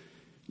in,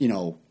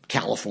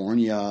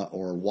 California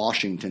or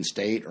Washington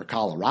State or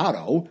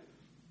Colorado.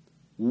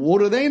 What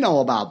do they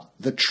know about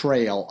the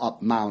trail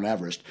up Mount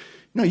Everest?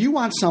 No, you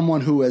want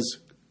someone who has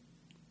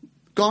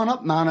gone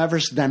up Mount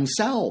Everest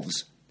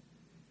themselves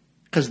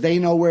because they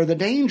know where the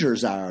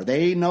dangers are.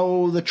 They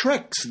know the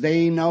tricks.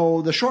 They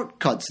know the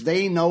shortcuts.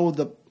 They know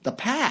the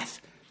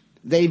path.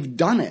 They've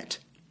done it.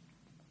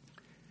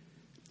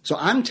 So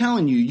I'm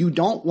telling you, you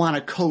don't want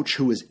a coach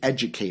who is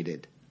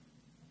educated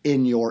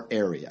in your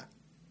area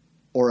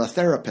or a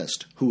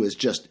therapist who is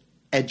just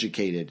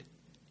educated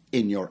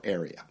in your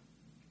area.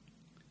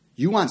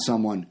 You want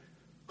someone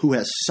who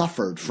has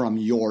suffered from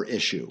your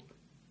issue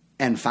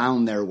and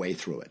found their way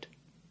through it.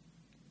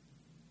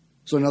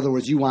 So in other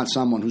words, you want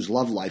someone whose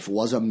love life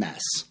was a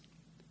mess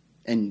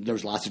and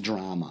there's lots of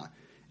drama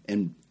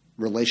and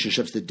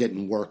relationships that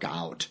didn't work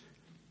out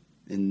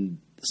and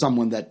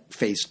someone that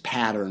faced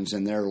patterns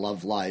in their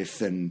love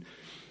life and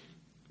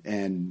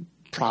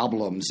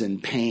problems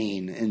and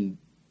pain, and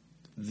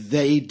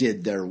they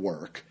did their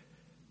work.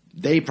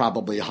 They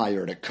probably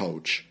hired a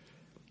coach.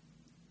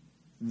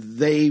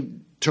 They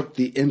took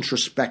the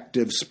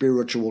introspective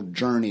spiritual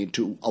journey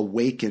to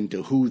awaken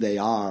to who they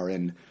are,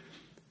 and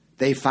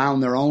they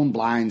found their own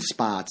blind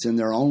spots and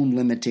their own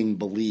limiting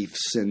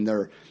beliefs and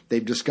their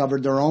They've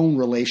discovered their own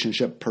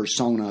relationship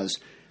personas,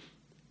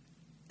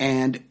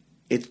 and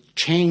it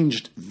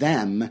changed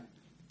them,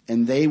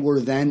 and they were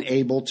then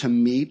able to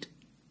meet,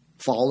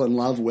 fall in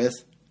love with,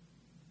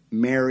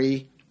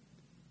 marry,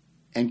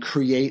 and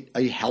create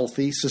a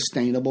healthy,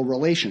 sustainable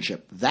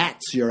relationship.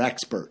 That's your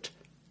expert.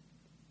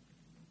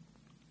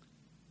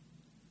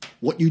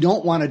 What you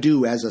don't want to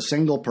do as a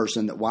single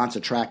person that wants to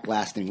attract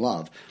lasting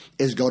love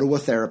is go to a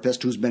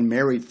therapist who's been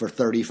married for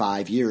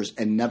 35 years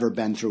and never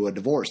been through a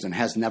divorce and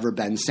has never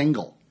been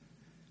single.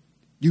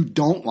 You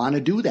don't want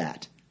to do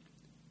that.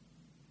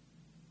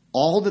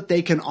 All that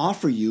they can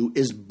offer you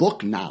is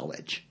book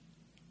knowledge.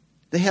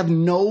 They have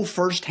no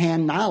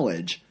firsthand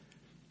knowledge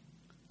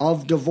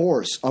of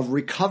divorce, of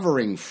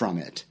recovering from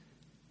it,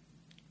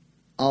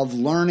 of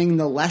learning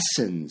the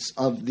lessons,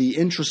 of the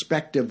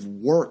introspective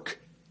work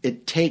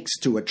it takes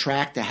to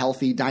attract a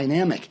healthy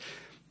dynamic.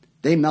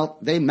 They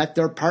met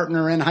their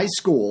partner in high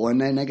school, and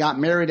then they got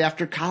married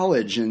after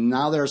college, and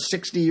now they're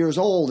 60 years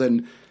old,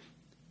 and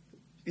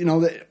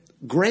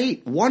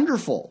great,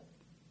 wonderful.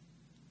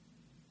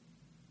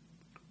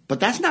 But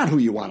that's not who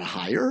you want to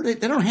hire. They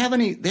don't have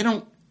any. They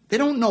don't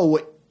know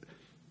what.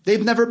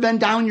 They've never been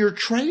down your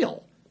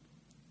trail.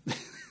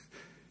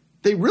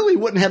 They really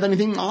wouldn't have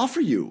anything to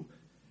offer you.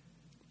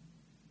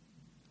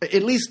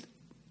 At least,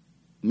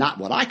 not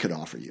what I could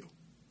offer you.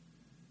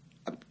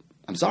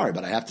 I'm sorry,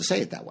 but I have to say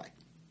it that way.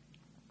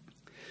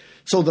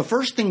 So the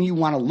first thing you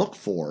want to look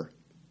for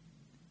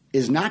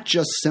is not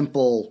just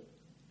simple,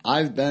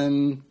 I've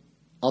been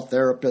a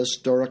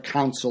therapist or a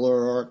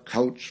counselor or a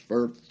coach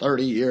for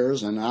 30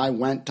 years and I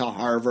went to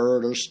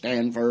Harvard or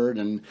Stanford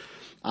and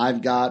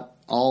I've got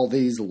all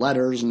these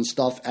letters and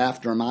stuff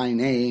after my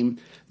name.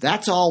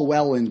 That's all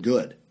well and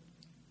good.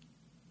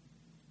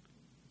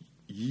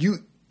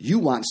 You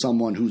want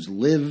someone who's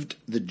lived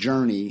the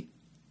journey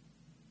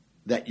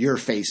that you're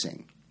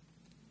facing.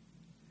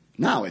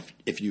 Now,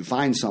 if you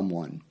find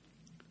someone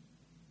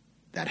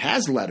that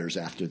has letters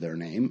after their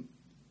name,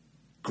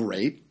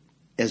 great,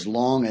 as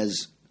long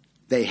as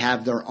they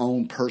have their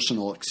own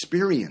personal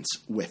experience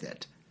with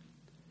it.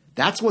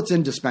 That's what's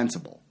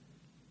indispensable.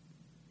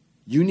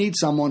 You need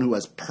someone who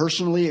has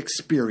personally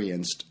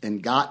experienced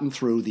and gotten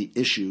through the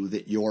issue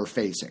that you're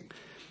facing.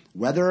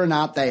 Whether or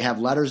not they have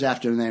letters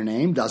after their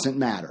name doesn't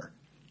matter.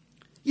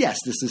 Yes,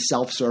 this is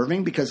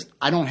self-serving because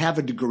I don't have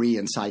a degree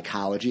in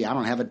psychology. I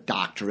don't have a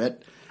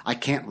doctorate. I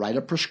can't write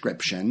a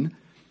prescription,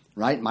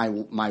 right? My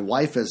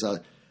wife is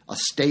a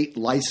state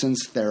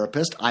licensed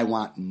therapist. I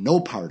want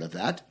no part of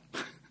that.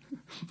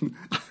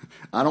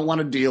 I don't want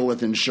to deal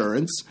with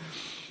insurance.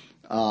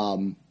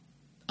 I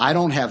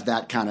don't have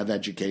that kind of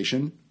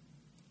education.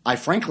 I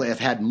frankly have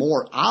had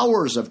more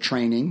hours of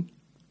training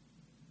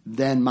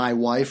than my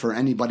wife or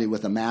anybody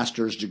with a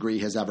master's degree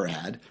has ever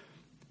had,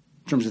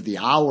 in terms of the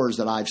hours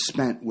that I've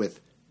spent with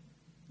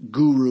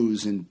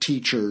gurus and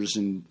teachers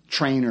and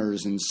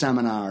trainers and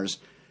seminars.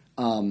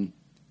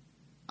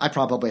 I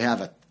probably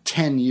have a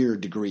 10-year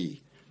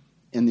degree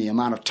in the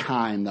amount of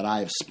time that I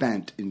have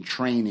spent in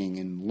training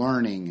and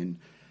learning and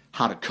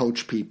how to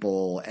coach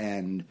people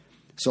and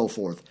so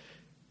forth.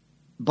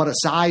 But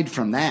aside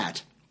from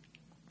that,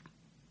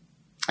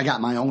 I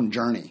got my own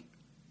journey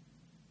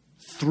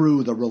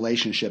through the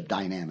relationship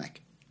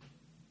dynamic.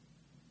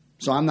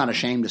 So I'm not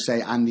ashamed to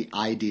say I'm the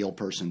ideal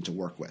person to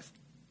work with.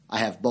 I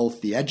have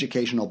both the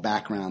educational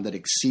background that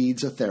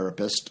exceeds a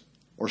therapist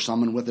or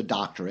someone with a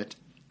doctorate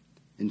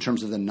in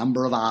terms of the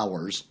number of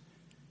hours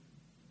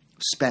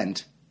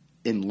spent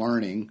in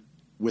learning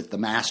with the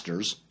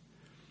masters,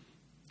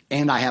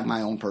 and I have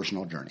my own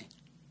personal journey.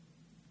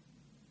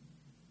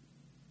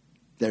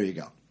 There you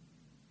go.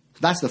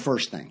 That's the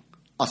first thing,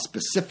 a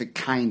specific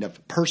kind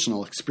of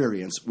personal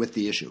experience with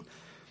the issue.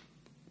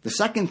 The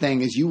second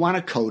thing is you want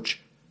a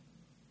coach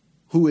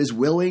who is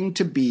willing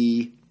to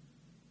be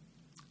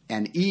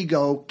an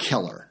ego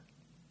killer.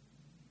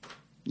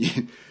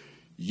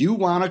 You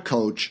want a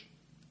coach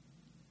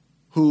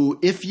who,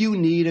 if you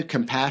need a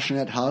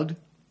compassionate hug,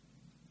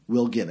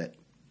 will give it.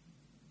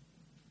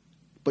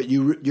 But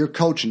your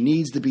coach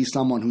needs to be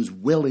someone who's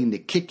willing to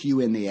kick you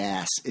in the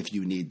ass if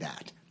you need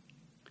that.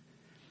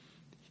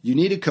 You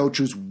need a coach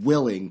who's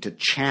willing to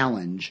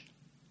challenge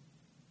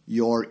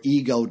your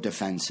ego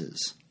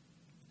defenses,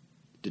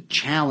 to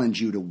challenge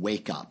you to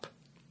wake up.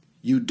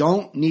 You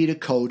don't need a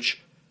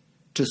coach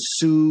to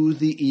soothe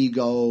the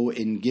ego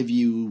and give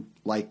you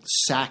like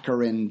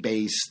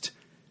saccharin-based,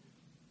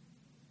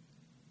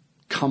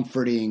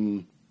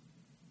 comforting,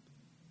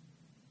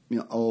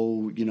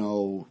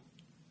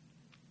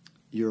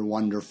 you're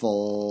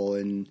wonderful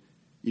and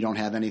you don't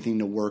have anything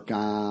to work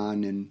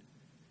on. And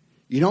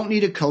you don't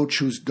need a coach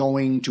who's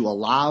going to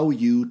allow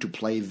you to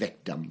play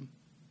victim.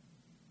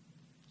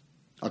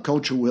 A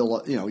coach who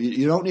will,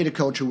 you don't need a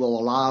coach who will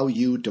allow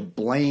you to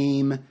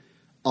blame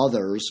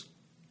others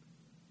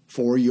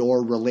for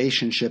your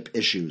relationship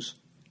issues.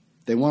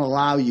 They won't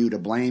allow you to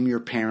blame your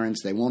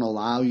parents. They won't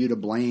allow you to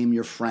blame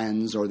your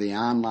friends or the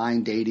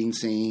online dating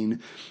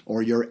scene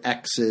or your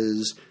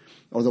exes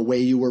or the way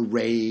you were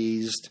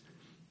raised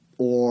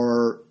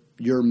or,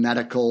 your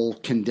medical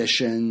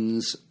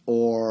conditions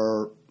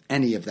or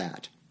any of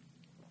that.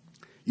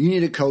 You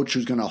need a coach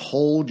who's going to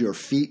hold your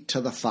feet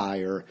to the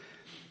fire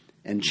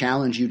and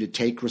challenge you to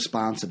take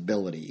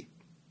responsibility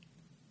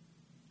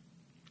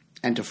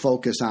and to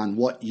focus on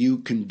what you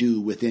can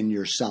do within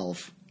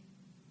yourself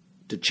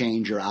to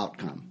change your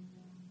outcome.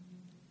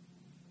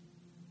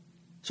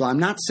 So I'm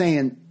not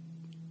saying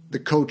the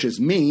coach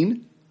is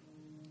mean.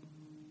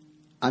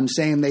 I'm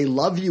saying they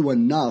love you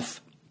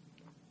enough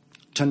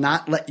to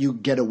not let you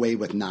get away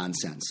with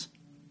nonsense,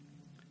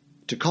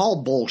 to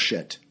call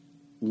bullshit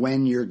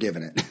when you're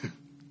given it.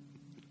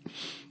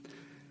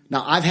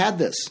 Now, I've had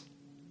this.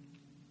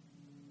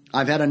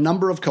 I've had a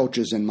number of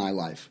coaches in my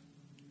life,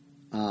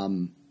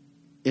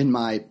 in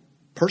my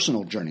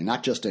personal journey,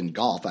 not just in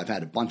golf. I've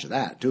had a bunch of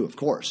that too, of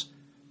course.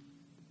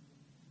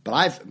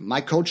 But my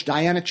coach,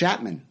 Diana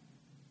Chapman,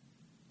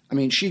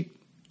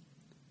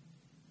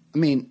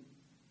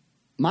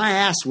 my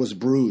ass was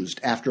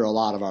bruised after a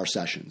lot of our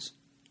sessions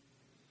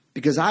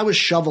because I was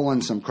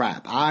shoveling some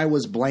crap. I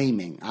was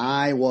blaming.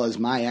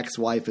 My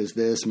ex-wife is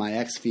this, my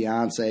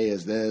ex-fiance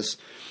is this,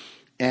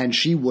 and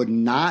she would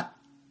not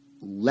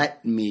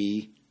let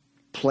me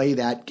play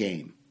that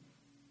game.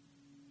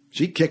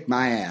 She kicked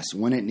my ass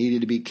when it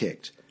needed to be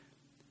kicked.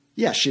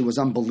 Yes, she was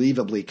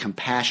unbelievably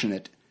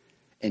compassionate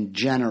and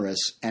generous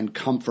and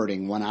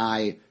comforting when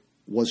I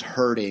was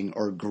hurting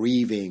or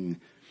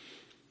grieving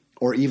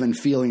or even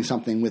feeling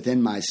something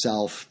within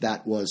myself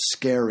that was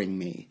scaring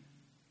me,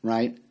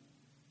 right?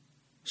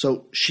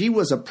 So she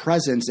was a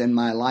presence in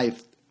my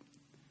life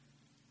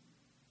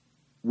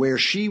where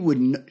she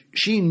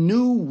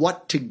knew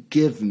what to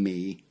give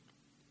me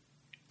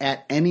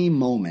at any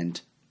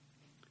moment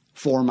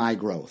for my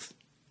growth.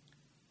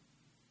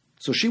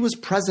 So she was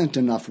present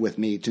enough with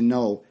me to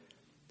know,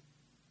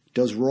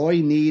 does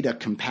Roy need a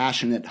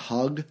compassionate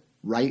hug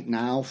right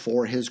now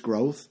for his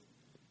growth?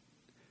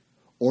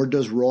 Or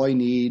does Roy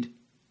need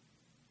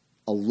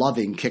a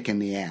loving kick in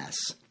the ass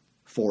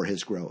for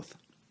his growth?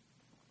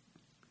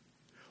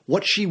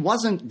 What she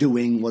wasn't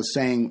doing was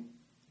saying,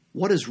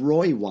 what does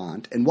Roy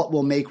want and what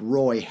will make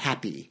Roy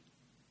happy?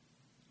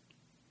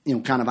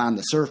 Kind of on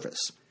the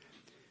surface.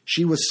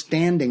 She was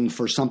standing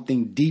for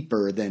something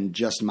deeper than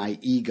just my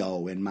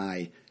ego and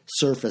my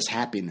surface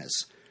happiness.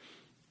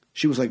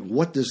 She was like,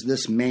 what does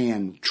this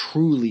man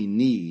truly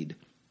need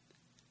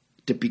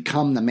to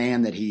become the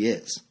man that he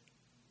is?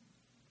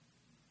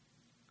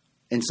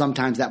 And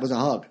sometimes that was a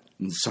hug,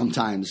 and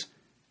sometimes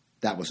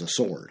that was a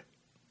sword.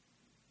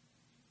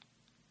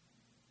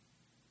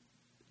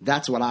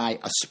 That's what I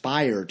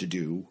aspire to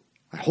do.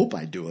 I hope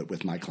I do it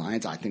with my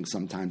clients. I think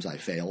sometimes I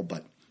fail,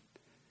 but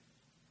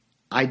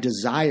I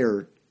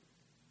desire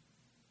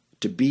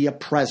to be a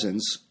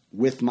presence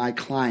with my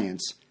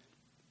clients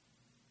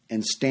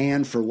and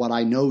stand for what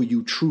I know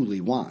you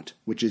truly want,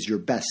 which is your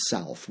best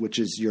self, which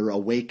is your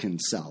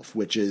awakened self,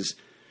 which is,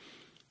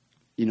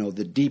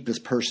 the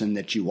deepest person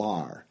that you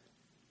are.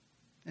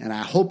 And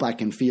I hope I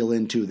can feel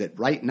into that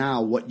right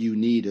now what you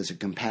need is a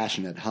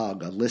compassionate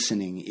hug, a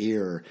listening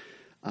ear,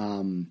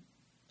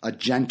 a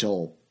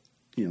gentle,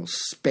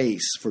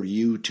 space for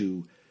you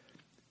to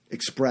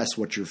express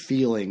what you're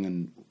feeling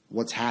and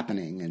what's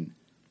happening and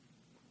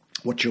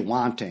what you're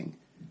wanting.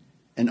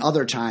 And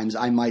other times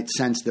I might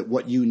sense that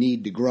what you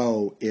need to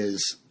grow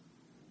is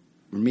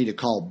for me to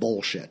call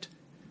bullshit,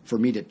 for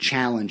me to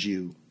challenge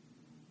you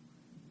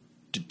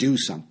to do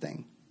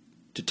something,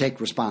 to take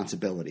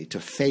responsibility, to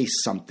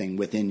face something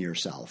within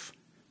yourself,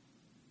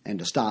 and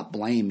to stop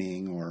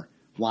blaming or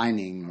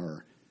whining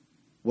or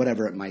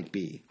whatever it might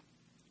be.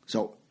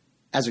 So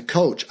as a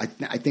coach, I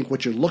think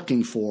what you're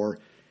looking for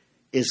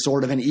is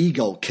sort of an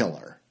ego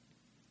killer.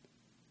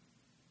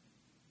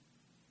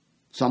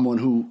 Someone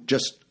who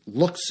just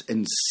looks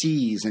and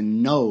sees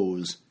and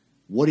knows,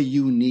 what do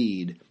you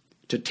need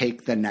to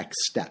take the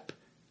next step?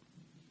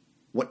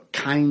 What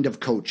kind of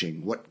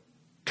coaching? What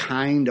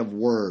kind of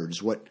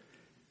words? What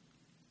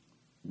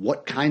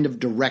kind of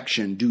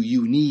direction do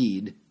you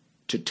need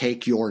to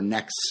take your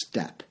next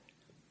step?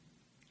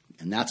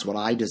 And that's what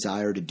I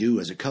desire to do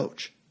as a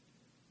coach.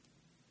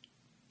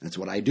 That's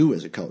what I do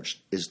as a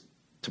coach, is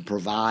to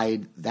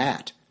provide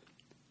that.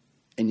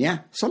 And yeah,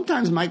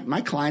 sometimes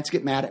my clients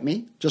get mad at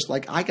me, just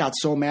like I got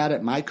so mad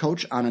at my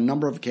coach on a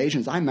number of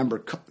occasions. I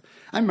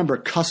remember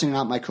cussing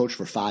out my coach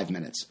for 5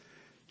 minutes,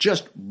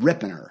 just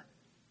ripping her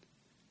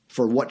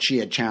for what she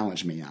had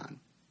challenged me on.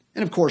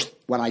 And of course,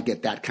 when I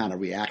get that kind of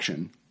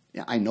reaction,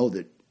 I know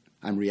that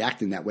I'm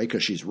reacting that way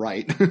because she's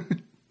right.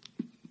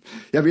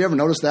 Have you ever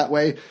noticed that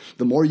way?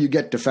 The more you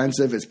get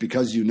defensive, it's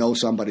because you know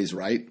somebody's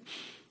right.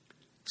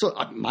 So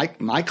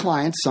my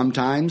clients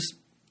sometimes,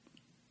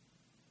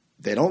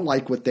 they don't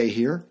like what they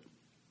hear.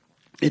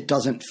 It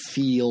doesn't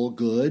feel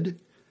good.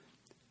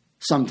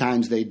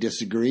 Sometimes they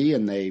disagree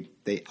and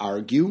they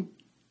argue.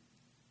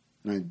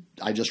 And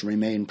I just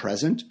remain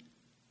present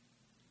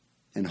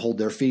and hold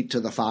their feet to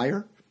the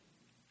fire.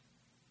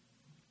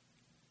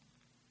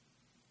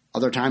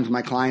 Other times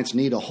my clients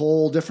need a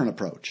whole different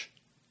approach.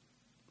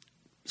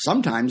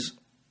 Sometimes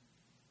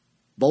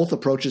both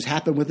approaches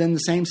happen within the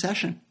same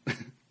session.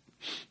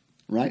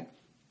 right?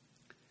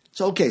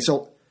 So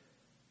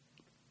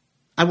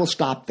I will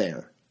stop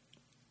there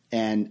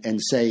and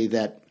say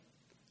that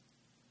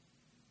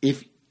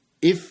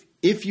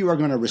if you are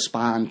going to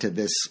respond to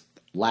this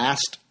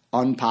last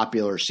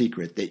unpopular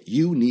secret that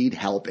you need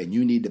help and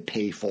you need to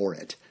pay for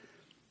it,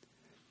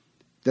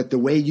 that the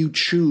way you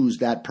choose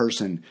that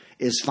person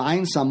is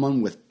find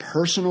someone with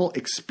personal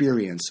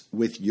experience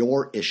with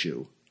your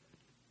issue,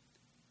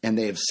 and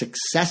they have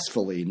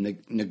successfully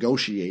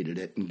negotiated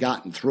it and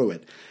gotten through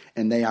it,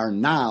 and they are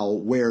now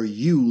where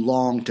you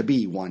long to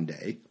be one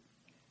day.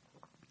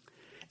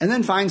 And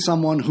then find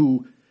someone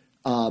who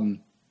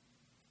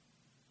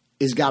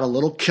has got a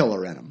little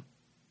killer in them,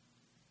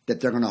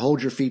 that they're going to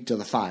hold your feet to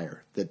the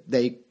fire, that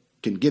they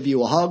can give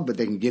you a hug, but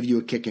they can give you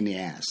a kick in the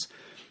ass.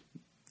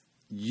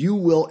 You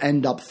will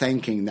end up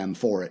thanking them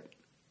for it.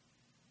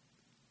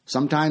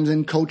 Sometimes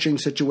in coaching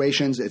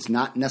situations, it's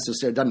not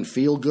necessary. It doesn't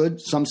feel good.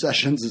 Some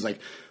sessions is like,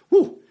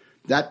 whew,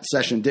 that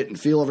session didn't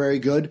feel very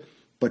good,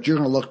 but you're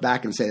going to look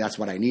back and say, that's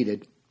what I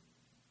needed.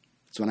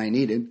 That's what I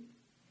needed.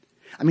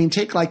 I mean,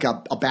 take like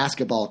a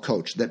basketball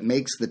coach that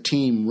makes the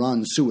team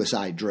run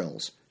suicide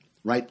drills,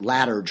 right?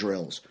 Ladder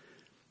drills,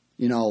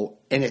 and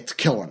it's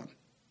killing them.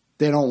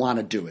 They don't want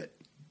to do it.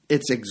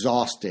 It's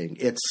exhausting.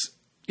 It's,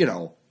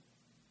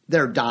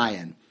 they're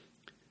dying.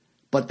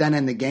 But then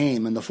in the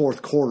game, in the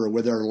fourth quarter,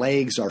 where their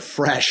legs are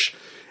fresh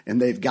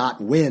and they've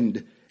got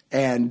wind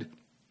and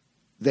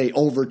they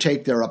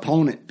overtake their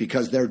opponent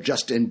because they're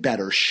just in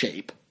better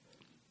shape.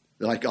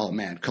 They're like, oh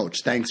man, coach,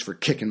 thanks for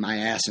kicking my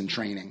ass in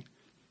training.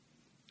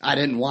 I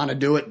didn't want to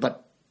do it,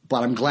 but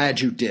I'm glad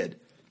you did,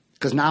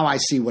 because now I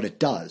see what it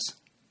does.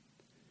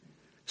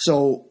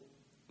 So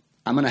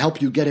I'm going to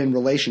help you get in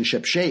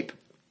relationship shape.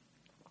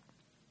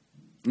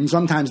 And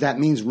sometimes that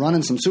means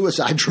running some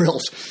suicide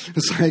drills.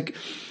 It's like,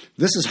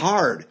 this is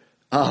hard.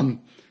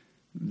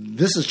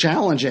 This is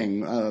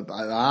challenging.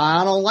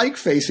 I don't like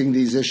facing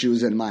these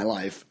issues in my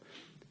life.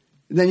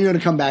 And then you're going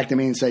to come back to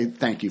me and say,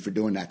 thank you for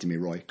doing that to me,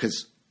 Roy,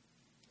 because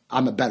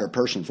I'm a better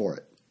person for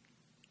it.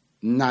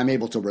 And I'm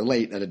able to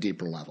relate at a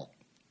deeper level.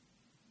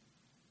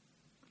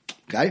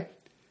 Okay?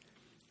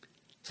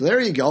 So there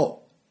you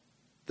go.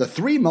 The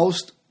 3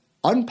 most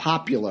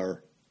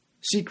unpopular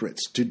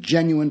secrets to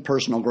genuine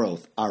personal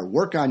growth are: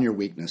 work on your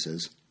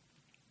weaknesses,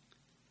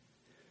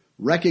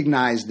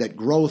 recognize that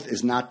growth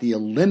is not the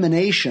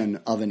elimination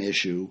of an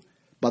issue,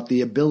 but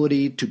the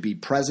ability to be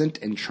present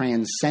and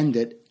transcend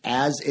it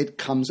as it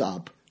comes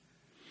up,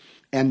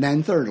 and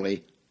then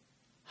thirdly,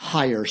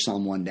 hire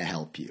someone to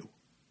help you.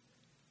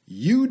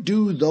 You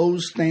do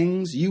those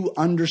things, you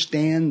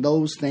understand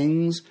those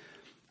things,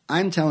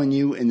 I'm telling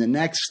you, in the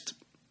next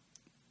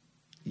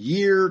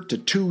year to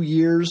 2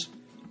 years,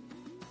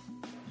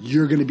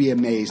 you're going to be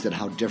amazed at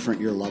how different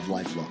your love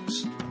life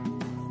looks.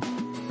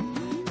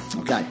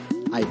 Okay,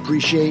 I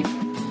appreciate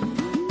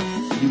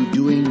you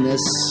doing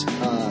this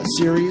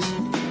series.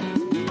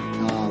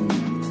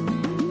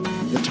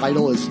 The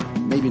title is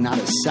maybe not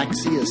as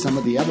sexy as some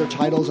of the other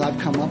titles I've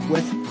come up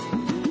with,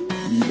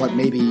 but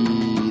maybe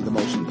the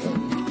most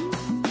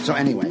important. So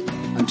anyway,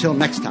 until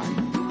next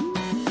time,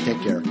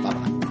 take care.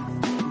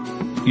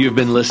 Bye-bye. You've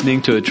been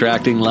listening to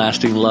Attracting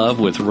Lasting Love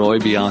with Roy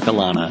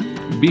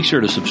Biancalana. Be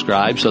sure to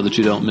subscribe so that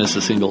you don't miss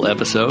a single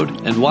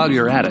episode. And while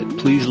you're at it,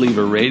 please leave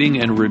a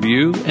rating and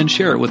review and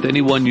share it with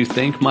anyone you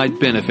think might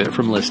benefit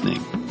from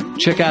listening.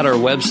 Check out our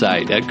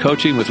website at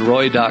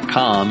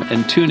coachingwithroy.com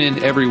and tune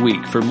in every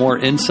week for more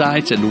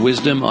insights and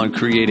wisdom on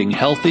creating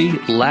healthy,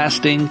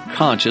 lasting,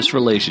 conscious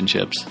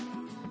relationships.